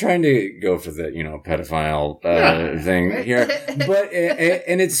 I'm trying to go for the, pedophile thing here, but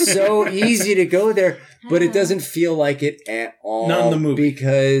and it's so easy to go there, but it doesn't feel like it at all. Not in the movie.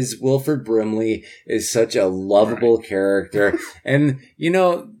 Because Wilford Brimley is such a lovable character, and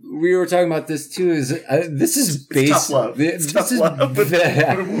we were talking about this too. This is tough love. It's tough love.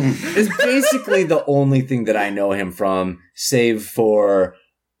 It's basically the only thing that I know him from, save for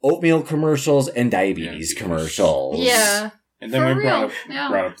oatmeal commercials and diabetes commercials. Yeah. And then For we real,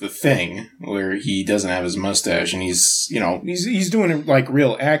 brought up The Thing, where he doesn't have his mustache, and he's doing like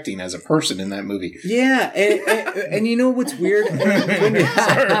real acting as a person in that movie. Yeah, and you know what's weird? No,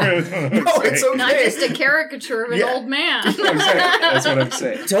 it's okay. Not just a caricature of an old man. Exactly. That's what I'm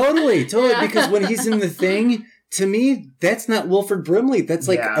saying. Totally. Because when he's in The Thing, to me, that's not Wilford Brimley. That's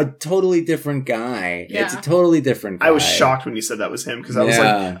like a totally different guy. Yeah. It's a totally different guy. I was shocked when you said that was him because I was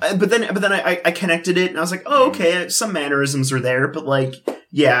like, but then I connected it and I was like, oh, okay, some mannerisms are there, but like,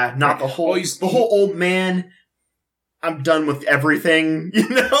 yeah, not the whole old man. I'm done with everything, you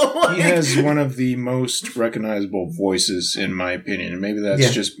know? Like, he has one of the most recognizable voices, in my opinion, and maybe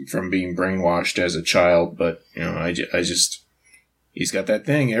that's just from being brainwashed as a child. But I just. He's got that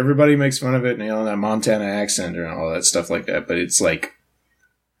thing. Everybody makes fun of it, that Montana accent and all that stuff like that. But it's like,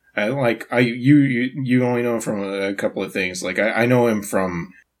 you only know him from a couple of things. Like I know him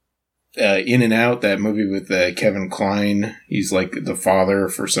from In and Out, that movie with Kevin Kline. He's like the father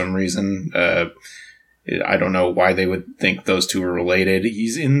for some reason. I don't know why they would think those two are related.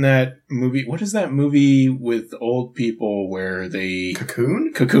 He's in that movie. What is that movie with old people where they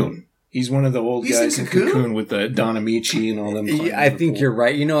Cocoon. He's one of the old guys in Cocoon with the Don Amici and all them. Yeah, I think you're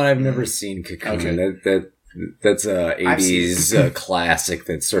right. You know what? I've never seen Cocoon. Okay. That's a 80s classic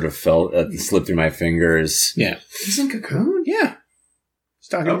that sort of slipped through my fingers. Yeah. he's in Cocoon? Yeah. He's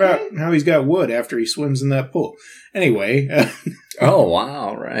talking about how he's got wood after he swims in that pool. Anyway. Oh,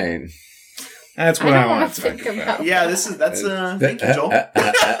 wow. Right. That's what I want to talk about. Yeah, thank you, Joel.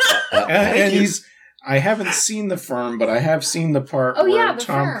 And I haven't seen The Firm, but I have seen the part where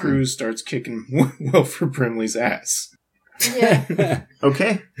Tom Firm. Cruise starts kicking Wilford Brimley's ass. Yeah.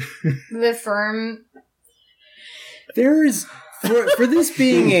 Okay. The Firm. There's, for this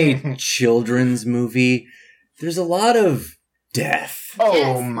being a children's movie, there's a lot of death.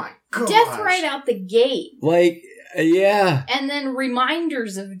 Oh my god. Death right out the gate. Like, yeah. And then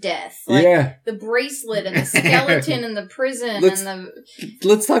reminders of death. Like the bracelet and the skeleton in the prison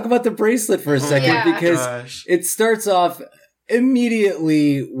Let's talk about the bracelet for a second because it starts off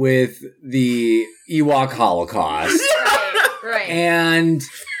immediately with the Ewok Holocaust. Right. And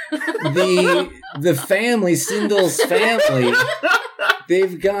the family, Sindel's family,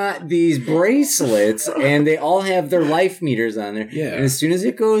 they've got these bracelets and they all have their life meters on there. Yeah. And as soon as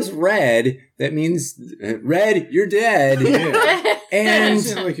it goes red, that means red, you're dead. Yeah. And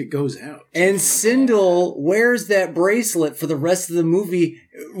It's not like it goes out. And Sindel wears that bracelet for the rest of the movie,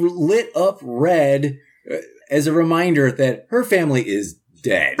 lit up red, as a reminder that her family is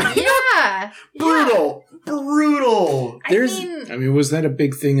dead. Yeah. Brutal. I mean, was that a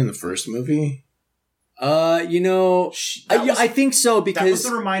big thing in the first movie? I think so because that was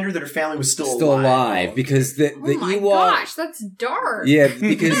the reminder that her family was still alive because the oh my Ewok. Gosh, that's dark. Yeah,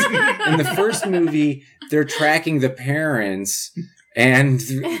 because in the first movie they're tracking the parents. And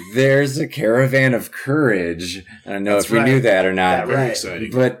there's a caravan of courage. I don't know if we knew that or not. Very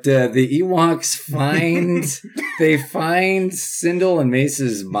exciting. But the Ewoks find Sindel and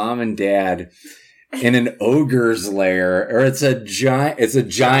Mace's mom and dad in an ogre's lair, or it's a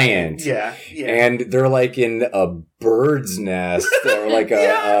giant. Yeah. And they're like in a bird's nest, or like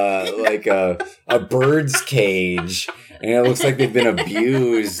a bird's cage, and it looks like they've been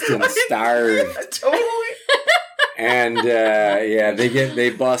abused and starved. Totally. And they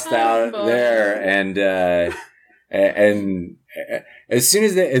bust out there, and as soon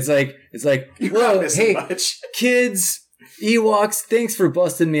as it's like, whoa, hey, kids, Ewoks, thanks for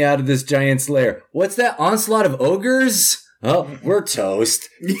busting me out of this giant's lair. What's that onslaught of ogres? Oh, we're toast.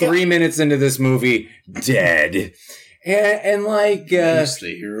 3 minutes into this movie, dead. And he's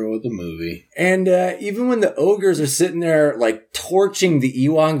the hero of the movie. And even when the ogres are sitting there like torching the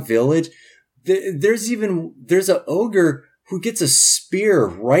Ewok village, there's an ogre who gets a spear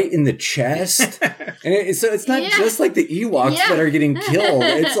right in the chest. And so it's not just like the Ewoks that are getting killed.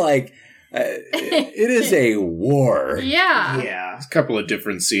 It's like, it is a war. Yeah. There's a couple of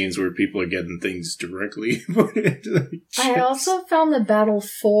different scenes where people are getting things directly put into the chest. I also found the Battle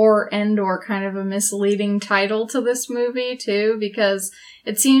for Endor kind of a misleading title to this movie, too, because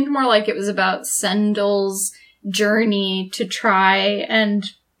it seemed more like it was about Sendel's journey to try and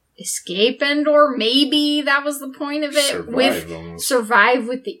escape Endor. Maybe that was the point of it. Survive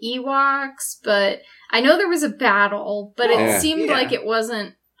with the Ewoks. But I know there was a battle, but it seemed like it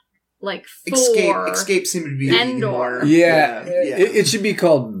wasn't like for Escape seemed to be Endor. It should be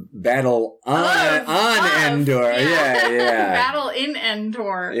called Battle on Endor. Yeah. Battle in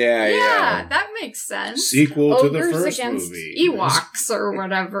Endor. Yeah. That makes sense. Sequel to the Ogres first against movie. Ewoks or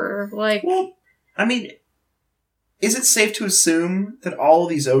whatever. Like, well, I mean, Is it safe to assume that all of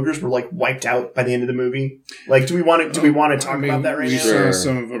these ogres were like wiped out by the end of the movie? Like, do we want to talk about that right we now? saw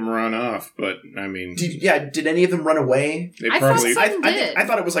some of them run off, but I mean, did any of them run away? They I probably thought some did. I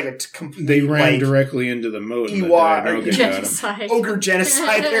thought it was like a complete. they ran like, directly into the moat. And Ewok- the Dino got 'em. Genocide. ogre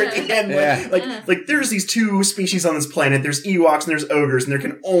genocide there at the end. Yeah. Like there's these two species on this planet. There's Ewoks and there's ogres, and there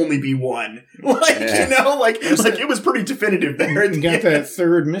can only be one. Like Yeah. like it was pretty definitive there. You got that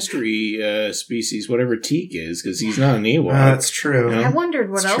third mystery species, whatever Teak is, because he's not an Ewok. That's true. Yeah. I wondered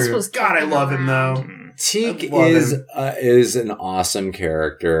what It's else true. was. God, I kicking love him around. though. Teak I love is an awesome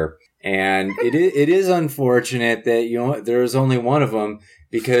character, and it is unfortunate that there's only one of them,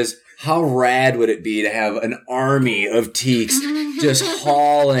 because how rad would it be to have an army of Teaks just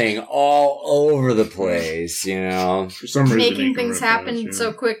hauling all over the place, For some reason, Making they can things rip happen those,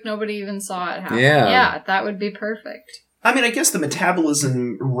 so quick nobody even saw it happen. Yeah. That would be perfect. I mean, I guess the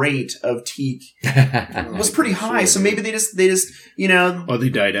metabolism rate of Teak was pretty high, so maybe they just Oh, they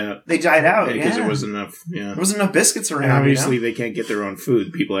died out. they died out Because yeah. there wasn't enough. Yeah. There wasn't enough biscuits around. And obviously, you know? they can't get their own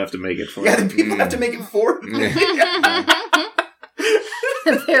food. People have to make it for Yeah, them. the people have to make it for them.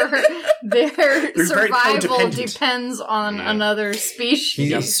 their very survival codependent. depends on another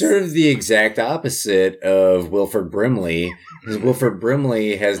species. He's sort of the exact opposite of Wilford Brimley, because Wilford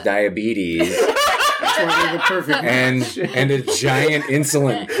Brimley has diabetes That's why they're the perfect and a giant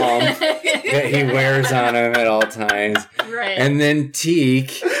insulin pump that he wears on him at all times. Right. And then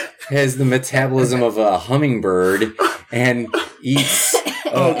Teak has the metabolism of a hummingbird and eats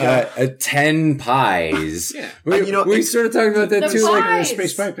 10 pies. Yeah. We started talking about that The too. Like, pies.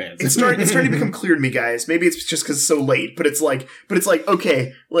 space pipe pants. It's starting to become clear to me, guys. Maybe it's just because it's so late, but it's like,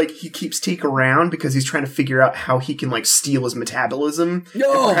 okay, like he keeps Teak around because he's trying to figure out how he can like steal his metabolism.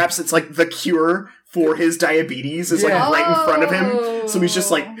 No. And perhaps it's like the cure for his diabetes is like right in front of him. So he's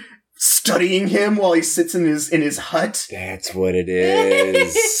just like studying him while he sits in his hut. that's what it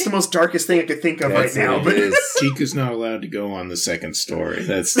is. It's the most darkest thing I could think of That's right now. what But it is. Teak is not allowed to go on the second story.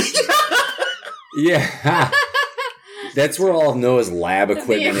 That's Yeah. That's where all of Noah's lab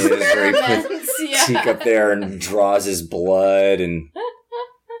equipment is, where he puts experiments, yeah. Teak up there and draws his blood and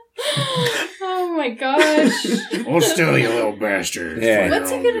Oh my gosh. hold still, you little bastard. Yeah. For What's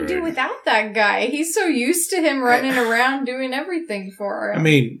he your own gonna do good. without that guy? He's so used to him running around doing everything for him. I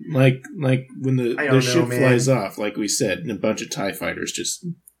mean, like when I the don't know, ship man. flies off, like we said, and a bunch of TIE fighters just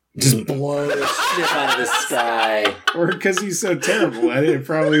blow the shit out of the sky. or because he's so terrible at it, it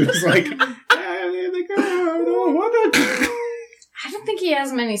probably was like, I don't think he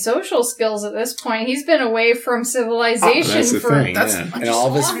has many social skills at this point. He's been away from civilization that's the for thing. That's- Yeah. And all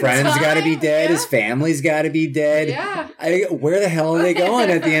of his Long friends got to be time, dead. yeah. His family's got to be dead. Yeah. Where the hell are they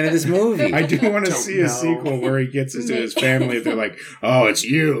going at the end of this movie? I do want to Don't see a know. sequel where he gets into his family. They're like, "Oh, it's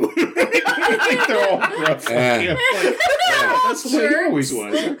you." Like they're all rough. Yeah. Yeah. Yeah, that's the way he Sure. always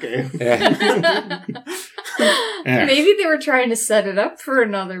was. Okay. Yeah. Yeah. Maybe they were trying to set it up for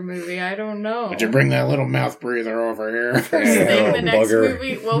another movie. I don't know. Would you bring that little mouth breather over here? First Yeah, thing, the little next bugger.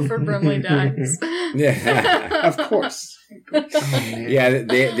 movie, Wilford Brimley dies. Yeah. Of course. Yeah,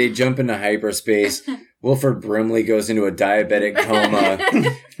 they jump into hyperspace. Wilford Brimley goes into a diabetic coma,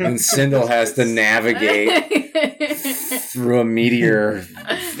 and Sindel has to navigate through a meteor.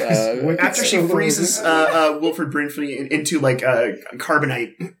 after she freezes Wilford Brimley into like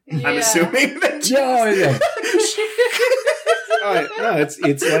carbonite, I'm Yeah. assuming that Oh, yeah. No, it's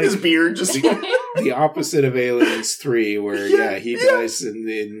like his beard just. the opposite of Aliens 3, where he dies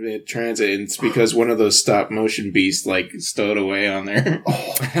in transit, and it's because one of those stop motion beasts like stowed away on there.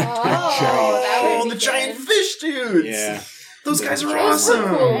 Oh, that would Oh, be the good. giant fish dudes! Yeah. Those guys are Those were awesome.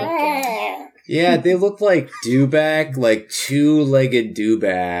 cool. Yeah, they look like dewback, like two-legged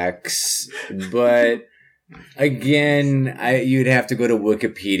dewbacks, but again, you'd have to go to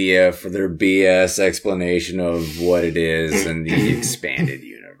Wikipedia for their BS explanation of what it is and the expanded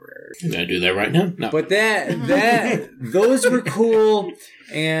universe. Can I do that right now? No. But those were cool.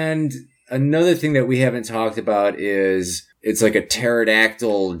 And another thing that we haven't talked about is it's like a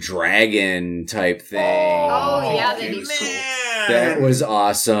pterodactyl dragon type thing. Oh, yeah, that that'd be is cool. That was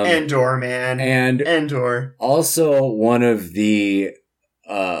awesome. Endor, man. And Endor. also one of the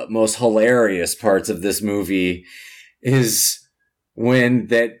most hilarious parts of this movie is when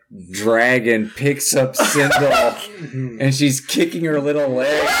that dragon picks up Sindel and she's kicking her little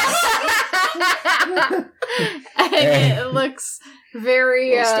legs. And it looks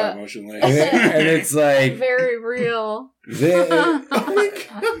very, Little stop motion legs. And it's like, very real.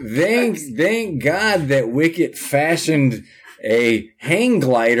 thank God that Wicket fashioned a hang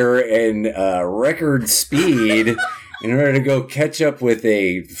glider and record speed in order to go catch up with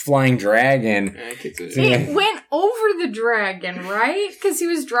a flying dragon. It went over the dragon, right? Because he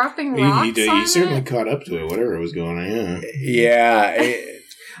was dropping rocks on He certainly it. caught up to it, whatever was going on. Yeah.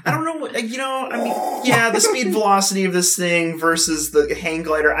 I don't know what, the speed velocity of this thing versus the hang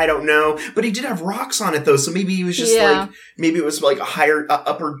glider, I don't know. But he did have rocks on it, though, so maybe he was just maybe it was like a higher,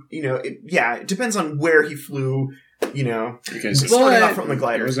 upper, it depends on where he flew, starting off from the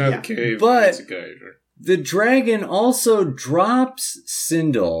glider. It was out of the cave. But the dragon also drops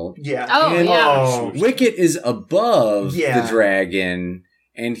Sindel. Yeah. Oh, and yeah. Wicket is above Yeah. the dragon,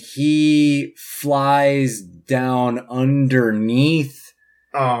 and he flies down underneath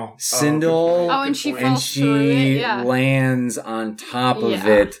Sindel. Oh, and she and falls through it, yeah. lands on top of Yeah.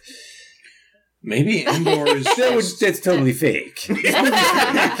 it. Maybe Endor is That's totally fake. maybe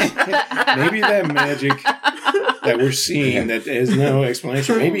that magic that we're seeing that has no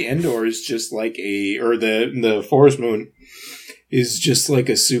explanation. Maybe Endor is just like the forest moon is just like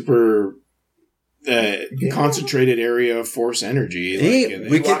a super concentrated area of force energy.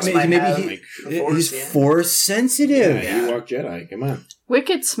 He's force sensitive. Yeah, Ewok Jedi. Come on.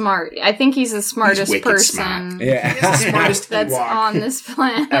 Wicked smart. I think he's the smartest wicked person smart. Yeah. He's the smartest that's Ewok on this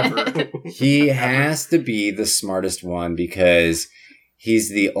planet. ever. He has to be the smartest one because he's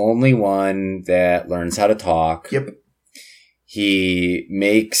the only one that learns how to talk. Yep. He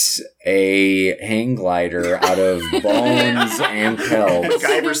makes a hang glider out of bones and pelts.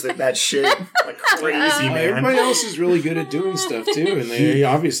 MacGyver's that shit like crazy, man. Everybody else is really good at doing stuff too, and they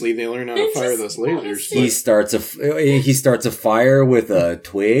learn how to fire those lasers. He starts a fire with a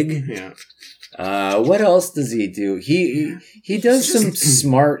twig. Yeah. What else does he do? He does some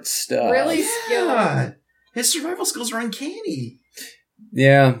smart stuff. Really skilled. Yeah. His survival skills are uncanny.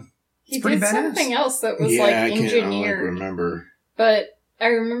 Yeah. He pretty did badass. something else that was Yeah, like I don't engineered. remember. But I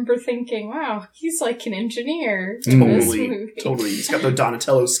remember thinking, wow, he's like an engineer in this movie. Totally. He's got the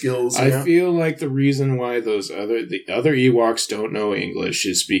Donatello skills. I feel like the reason why the other Ewoks don't know English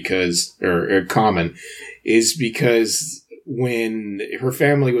is because, or common, is because when her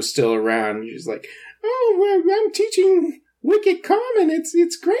family was still around, she's like, "Oh, well, I'm teaching Wicket Common.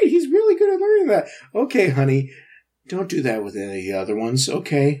 It's great. He's really good at learning that." Okay, honey, don't do that with any of the other ones.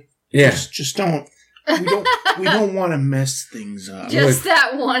 Okay, Yeah. just don't. We don't want to mess things up. Just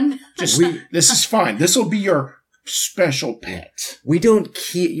that one. This is fine. This will be your special pet. We don't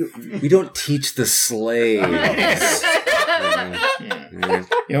teach the slaves.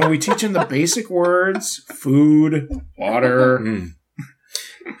 Yeah. We teach them the basic words: food, water,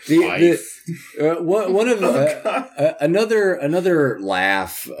 life. One of another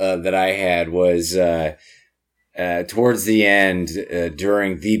laugh that I had was towards the end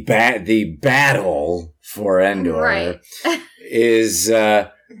during the battle for Endor. Right. Is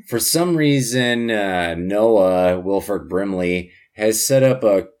for some reason Noah Wilford Brimley has set up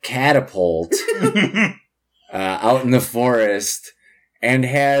a catapult out in the forest and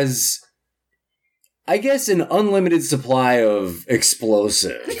has, I guess, an unlimited supply of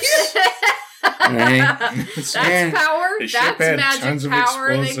explosives. Right? That's power. The ship That's had magic tons of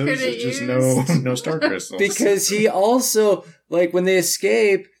power they explosives. could have It's just used. no star crystals. Because he also, like, when they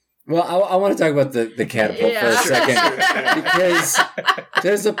escape. Well, I want to talk about the catapult for a second. Because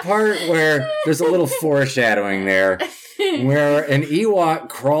there's a part where there's a little foreshadowing there where an Ewok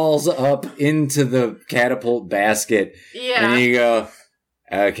crawls up into the catapult basket. Yeah. And you go,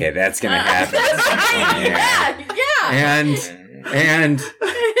 okay, that's going to happen. Yeah. And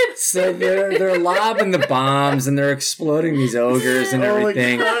so they're lobbing the bombs and they're exploding these ogres and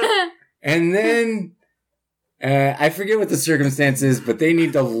everything. And then I forget what the circumstance is, but they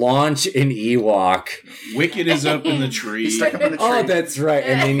need to launch an Ewok. Wicket is up in the tree. He's stuck up in the tree. Oh, that's right.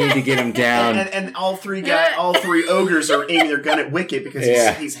 And they need to get him down. And all three ogres are aiming their gun at Wicket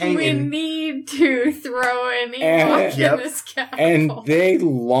because he's hanging. We need to throw an Ewok in this catapult. And they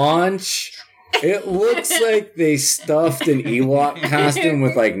launch. It looks like they stuffed an Ewok costume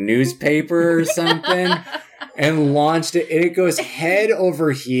with like newspaper or something and launched it. And it goes head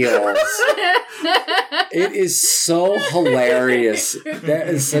over heels. It is so hilarious. That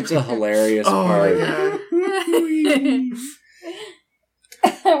is such a hilarious part.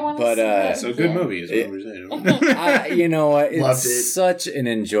 But so good movie is what we're saying. you know what? Loved It's it. such an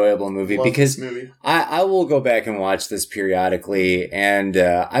enjoyable movie Love because this movie. I will go back and watch this periodically. And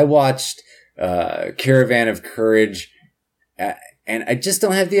I watched Caravan of Courage, and I just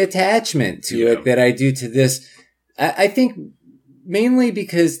don't have the attachment to it that I do to this. I think mainly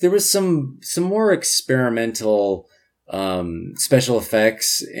because there was some more experimental special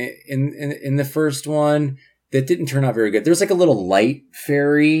effects in the first one that didn't turn out very good. There's like a little light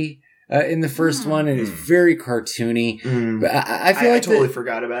fairy in the first one, and it's very cartoony. But I feel like I totally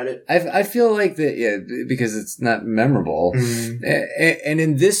forgot about it. I feel like that, because it's not memorable. And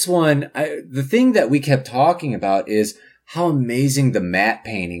in this one, the thing that we kept talking about is how amazing the matte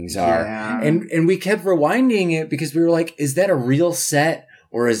paintings are. Yeah. And we kept rewinding it because we were like, is that a real set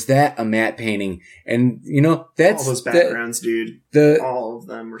or is that a matte painting? And, that's... All those backgrounds, dude. All of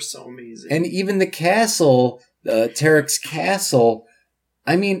them were so amazing. And even the castle, Tarek's castle,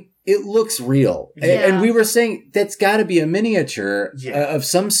 I mean, it looks real. Yeah. And we were saying that's got to be a miniature of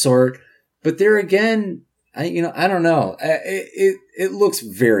some sort. But there again, I don't know. It looks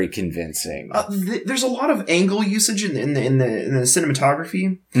very convincing. There's a lot of angle usage in the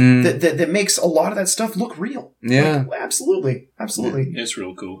cinematography that makes a lot of that stuff look real. Yeah, absolutely. It's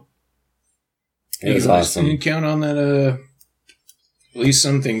real cool. It was awesome. You count on that. At least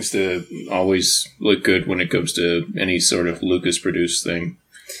some things to always look good when it comes to any sort of Lucas produced thing.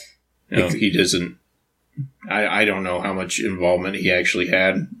 He doesn't. I don't know how much involvement he actually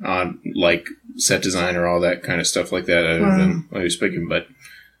had on set design or all that kind of stuff like that, other than what he was picking. But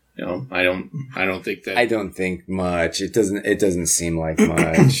I don't think that. I don't think much. It doesn't seem like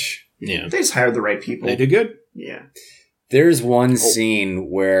much. Yeah, they just hired the right people. They did good. Yeah. There's one scene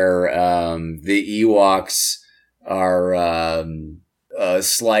where the Ewoks are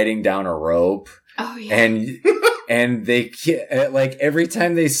sliding down a rope. Oh yeah. And they every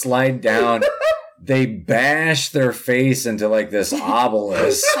time they slide down. They bash their face into this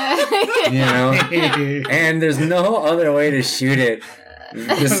obelisk, and there's no other way to shoot it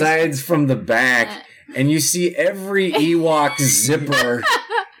besides from the back. And you see every Ewok zipper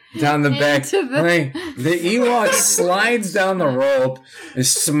down the back. The Ewok slides down the rope and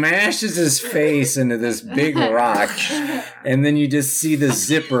smashes his face into this big rock, and then you just see the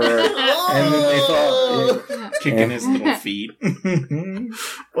zipper, and then they fall. Kicking his little feet.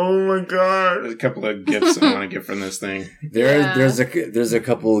 Oh my god! There's a couple of gifs I want to get from this thing. There's a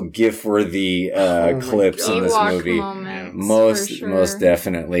couple of GIF-worthy clips in this movie. Most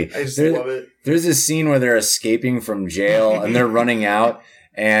definitely. I just love it. There's a scene where they're escaping from jail and they're running out.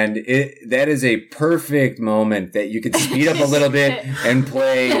 And that is a perfect moment that you could speed up a little bit and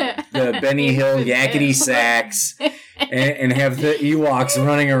play the Benny Hill yakety sax and have the Ewoks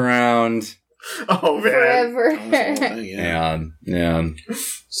running around. Oh man! Forever. Yeah.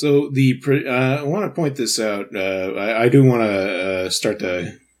 So I want to point this out. I do want to start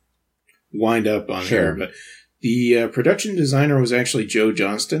to wind up on here, but the production designer was actually Joe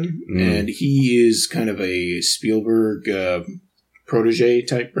Johnston, and he is kind of a Spielberg protege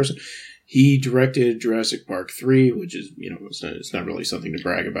type person. He directed Jurassic Park 3, which is, it's not really something to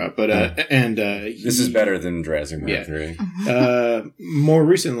brag about, but, this is better than Jurassic Park 3. More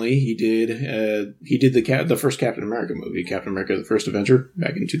recently, he did the first Captain America movie, Captain America: The First Avenger,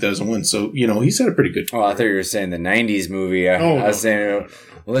 back in 2001. So, he's had a pretty good career. Oh, I thought you were saying the 90s movie. I was saying,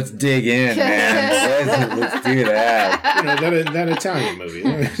 let's dig in, man. Let's do that. That Italian movie.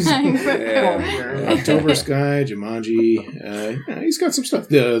 October Sky, Jumanji. He's got some stuff.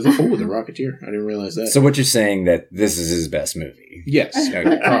 The Rocketeer. I didn't realize that. So what you're saying that this is his best movie? Yes.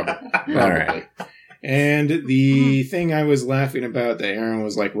 Probably. All right. And the thing I was laughing about that Aaron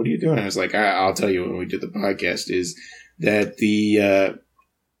was like, what are you doing? I was like, I'll tell you when we did the podcast, is that the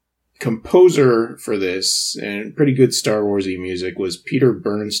composer for this, and pretty good Star Wars-y music, was Peter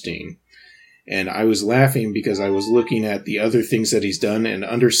Bernstein. And I was laughing because I was looking at the other things that he's done, and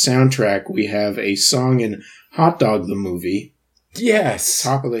under soundtrack we have a song in Hot Dog the Movie. Yes.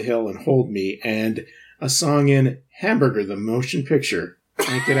 Top of the Hill and Hold Me, and a song in Hamburger the Motion Picture.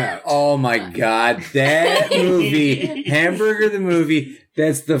 Crank It Out. Oh my god, that movie, Hamburger the movie,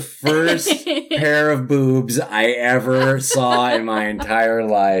 that's the first pair of boobs I ever saw in my entire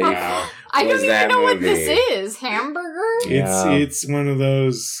life. Wow. I don't even know what movie. this is. Hamburger? It's one of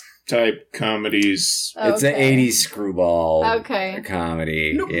those type comedies. It's an 80s screwball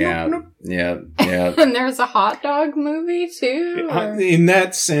comedy. Nope. Yeah. And there's a hot dog movie too? In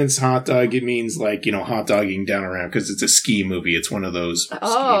that sense, hot dog, it means hot dogging down around, because it's a ski movie. It's one of those ski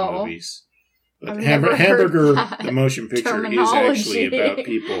movies. But Hamburger, the motion picture, is actually about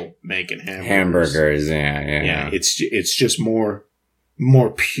people making hamburgers. Yeah. It's just more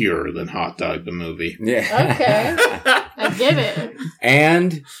pure than Hot Dog the movie. Yeah. Okay. I get it.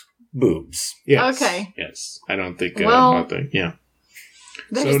 And boobs. Yes. Okay. Yes. I don't think Hot Dog. Yeah.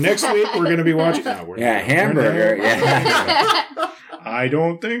 So next week we're going to be watching. Hamburger. Yeah. I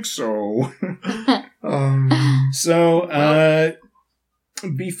don't think so. So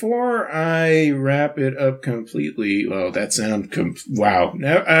before I wrap it up completely, wow.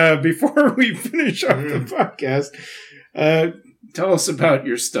 Now, before we finish off the podcast, tell us about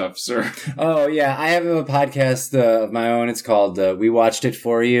your stuff, sir. Oh, yeah. I have a podcast of my own. It's called We Watched It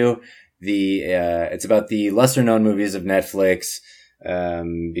For You. It's about the lesser-known movies of Netflix,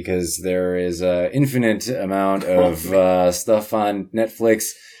 because there is an infinite amount of stuff on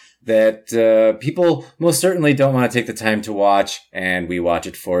Netflix that people most certainly don't want to take the time to watch, and we watch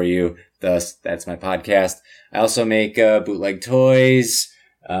it for you. Thus, that's my podcast. I also make bootleg toys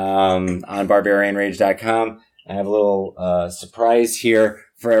on barbarianrage.com. I have a little surprise here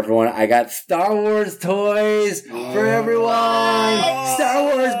for everyone. I got Star Wars toys for everyone. Star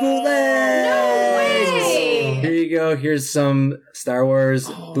Wars bootlegs. No way. Here you go. Here's some Star Wars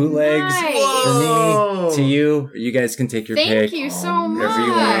bootlegs for me to you. You guys can take your pick. Thank you so much. Whatever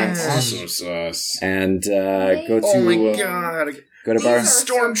you want. Awesome sauce. And go to Oh my god. go to bar.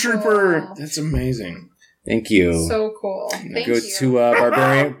 Stormtrooper. That's amazing. Thank you. So cool. Thank Go you. to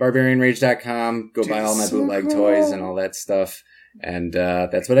barbarianrage.com. Go buy all my bootleg toys and all that stuff. And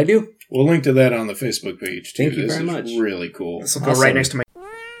that's what I do. We'll link to that on the Facebook page, too. Thank you This very is much. really cool. This will go right next to my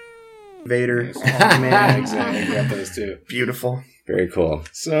Vader. Oh, man, exactly. Got those, too. Beautiful. Very cool.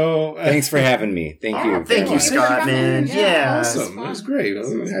 So, Thanks for having me. Thank you. Thank very you, much. Scott, man. Yeah. Awesome. That was great.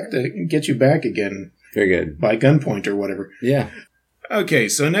 We'll have to get you back again Very good. by gunpoint or whatever. Yeah. Okay,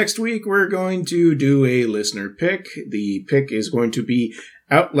 so next week we're going to do a listener pick. The pick is going to be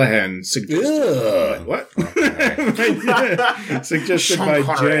Outland, suggested Ugh. what? Suggested by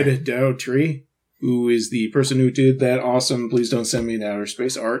Jed Dowtree, who is the person who did that awesome Please Don't Send Me to Outer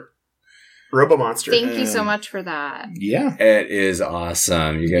Space art. Robo-Monster. Thank you so much for that. Yeah. It is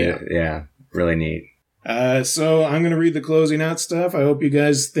awesome. You guys, yeah, really neat. So I'm going to read the closing out stuff. I hope you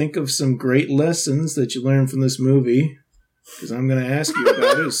guys think of some great lessons that you learned from this movie, because I'm going to ask you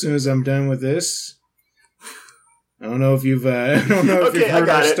about it as soon as I'm done with this. I don't know if you've heard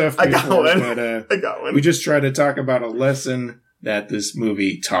our stuff before, I got one. but I got one. we just try to talk about a lesson that this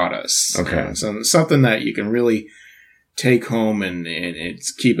movie taught us. Okay. Something that you can really take home and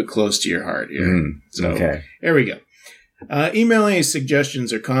it's keep it close to your heart here. So Okay. there we go. Email any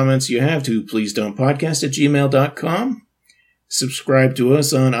suggestions or comments you have to pleasedon'tpodcast@gmail.com. Subscribe to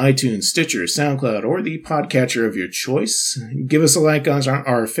us on iTunes, Stitcher, SoundCloud, or the podcatcher of your choice. Give us a like on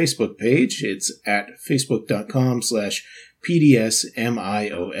our Facebook page. It's at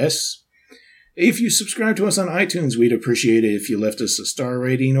facebook.com/PDSMIOS. If you subscribe to us on iTunes, we'd appreciate it if you left us a star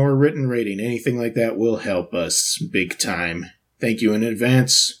rating or a written rating. Anything like that will help us big time. Thank you in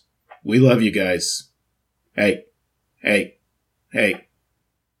advance. We love you guys. Hey.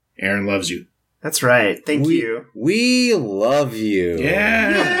 Aaron loves you. That's right. Thank you. We love you.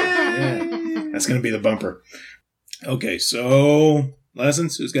 Yeah. That's going to be the bumper. Okay, so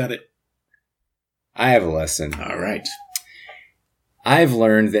lessons. Who's got it? I have a lesson. All right. I've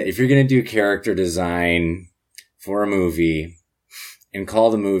learned that if you're going to do character design for a movie and call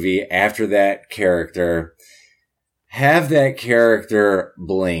the movie after that character, have that character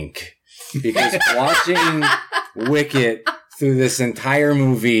blink. Because watching Wicket through this entire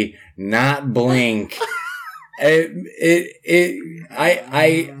movie not blink, I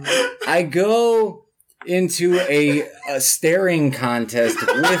go into a staring contest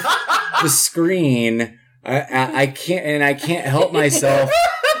with the screen. I can't help myself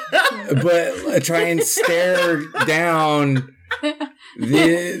but try and stare down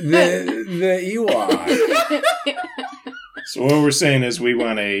the Ewok. So what we're saying is we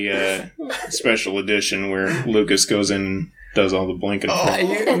want a special edition where Lucas goes in and does all the blinking.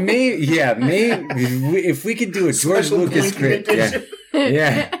 Maybe if we could do a George Special Lucas blinking script,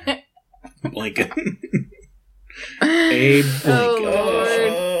 yeah. Blinking. A blinking.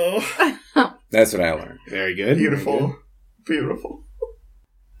 Oh, That's what I learned. Very good. beautiful. Beautiful.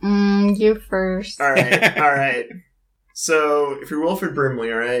 You first. All right. So, if you're Wilford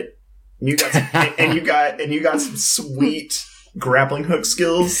Brimley, all right, and you got some, and you got some sweet grappling hook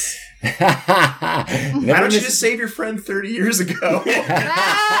skills, why don't you just save your friend 30 years ago?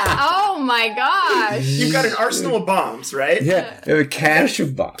 Oh my gosh. You've got an arsenal of bombs, right? Yeah, a cache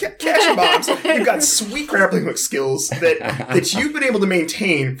of bombs. Cash of bombs. You've got sweet grappling hook skills that you've been able to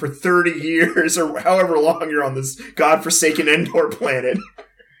maintain for 30 years or however long you're on this godforsaken Endor planet.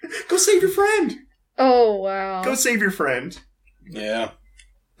 Go save your friend. Oh wow. Go save your friend. Yeah.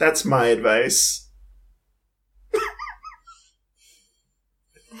 That's my advice.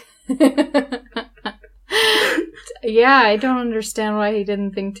 Yeah, I don't understand why he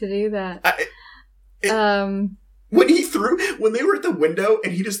didn't think to do that. When they were at the window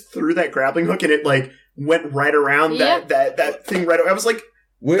and he just threw that grappling hook and it like went right around that thing right away. I was like,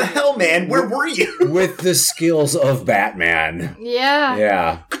 the hell, man? Where were you? With the skills of Batman. Yeah.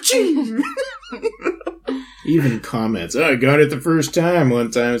 Yeah. Ka-ching! Even comments, I got it the first time one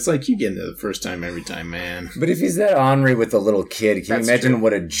time. It's like, you get it the first time every time, man. But if he's that ornery with the little kid, can That's you imagine true.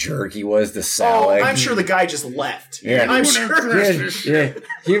 what a jerk he was to Oh, Salik? I'm sure the guy just left. Yeah. I'm sure. Yeah.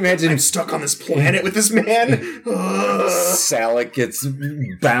 Can you imagine I'm stuck on this planet with this man. Ugh. Salik gets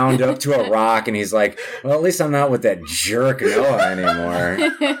bound up to a rock and he's like, well, at least I'm not with that jerk Noah anymore.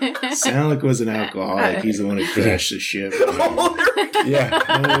 Salik was an alcoholic. He's the one who crashed the ship. Yeah.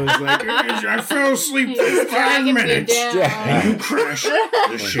 Noah was like, I fell asleep He's for 5 dragging you minutes. down. Yeah. And you crashed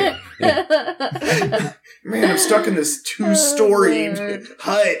the ship. Man, I'm stuck in this 2-story Lord.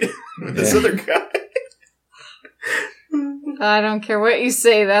 hut with this Yeah. other guy. I don't care what you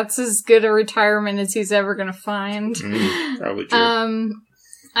say. That's as good a retirement as he's ever going to find. Probably true.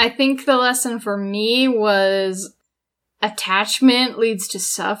 I think the lesson for me was attachment leads to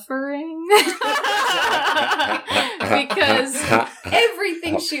suffering. Because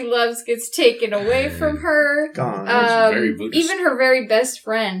everything she loves gets taken away from her. Gone. Very Buddhist. Even her very best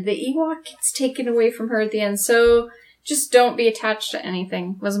friend, the Ewok, gets taken away from her at the end. So just don't be attached to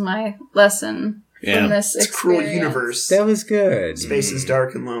anything was my lesson from this It's a cruel experience. universe. That was good. Space is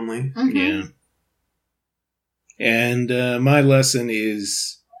dark and lonely. Mhm. Yeah. And my lesson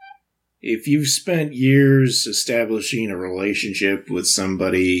is, if you've spent years establishing a relationship with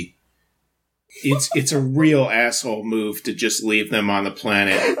somebody, it's a real asshole move to just leave them on the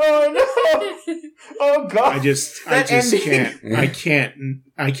planet. Oh no! Oh god! I just That ending.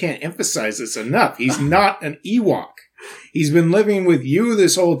 I can't emphasize this enough. He's not an Ewok. He's been living with you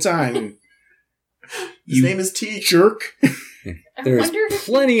this whole time. His You name is Teach. jerk. I There's wonder if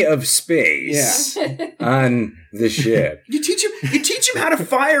plenty of space on the ship. You teach him how to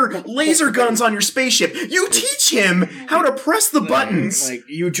fire laser guns on your spaceship. You teach him how to press the buttons. Like,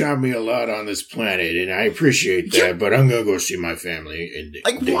 you taught me a lot on this planet, and I appreciate that, but I'm gonna go see my family. And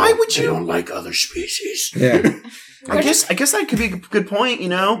Like, they why don't- would they you- don't like other species. Yeah. I guess that could be a good point. You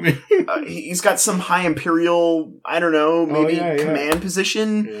know, he's got some high imperial, I don't know, maybe yeah. command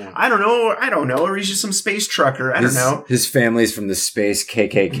position. Yeah. I don't know, or he's just some space trucker. I don't know. His family's from the space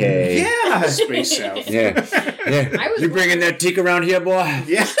KKK. Yeah, Space South. Yeah. I was You bringing that teak around here, boy?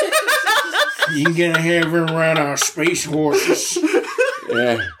 yeah. You gonna have him run our space horses.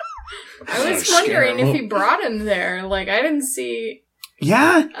 Yeah. I was Scare wondering him if up. he brought him there. Like, I didn't see.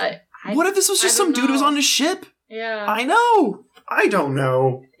 Yeah. I What if this was just I some don't dude who was know. on a ship? Yeah. I know. I don't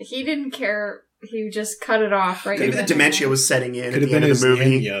know. He didn't care. He just cut it off right Maybe then the and dementia there. was setting in Could at have the been end of his the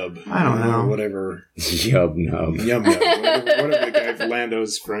movie. Yum Yub. I don't know. Whatever. Yub nub. Yum Yub. Whatever the guy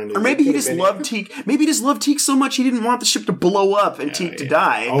Lando's friend is. Or maybe he Could just have been- loved Teak. Maybe he just loved Teak so much he didn't want the ship to blow up and Teak to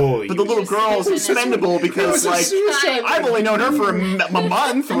die. Oh, but the little just girl is thinking expendable It because, was a like, suicide. I've only known her for a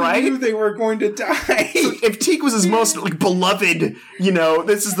month, I right? knew they were going to die. If Teak was his most like beloved, you know,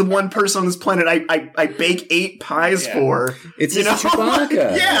 this is the one person on this planet I bake 8 pies Yeah. for. It's You his know?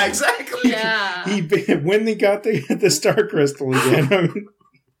 Chewbacca. Yeah, exactly. Yeah. When they got the Star Crystal again,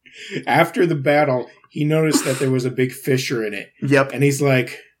 after the battle, he noticed that there was a big fissure in it, Yep. and he's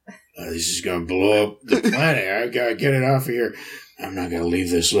like, "This is going to blow up the planet. I gotta get it off of here. I'm not gonna leave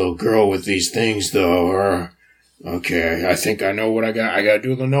this little girl with these things, though." Or, okay, I think I know what I got. I gotta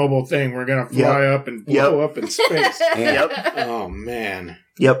do the noble thing. We're gonna fly up and blow up in space. Yep. Oh man!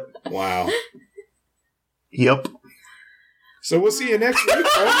 Yep. Wow. Yep. So we'll see you next week,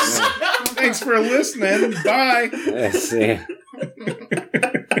 folks. Thanks for listening. Bye. Yes, yeah.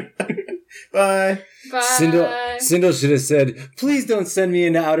 Bye. Bye. Sindel should have said, please don't send me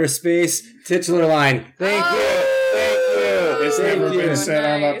into outer space. Titular line. Thank you. Thank you. It's Thank never you. been said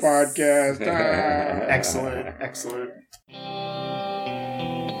on the Nice. podcast. Excellent. Excellent.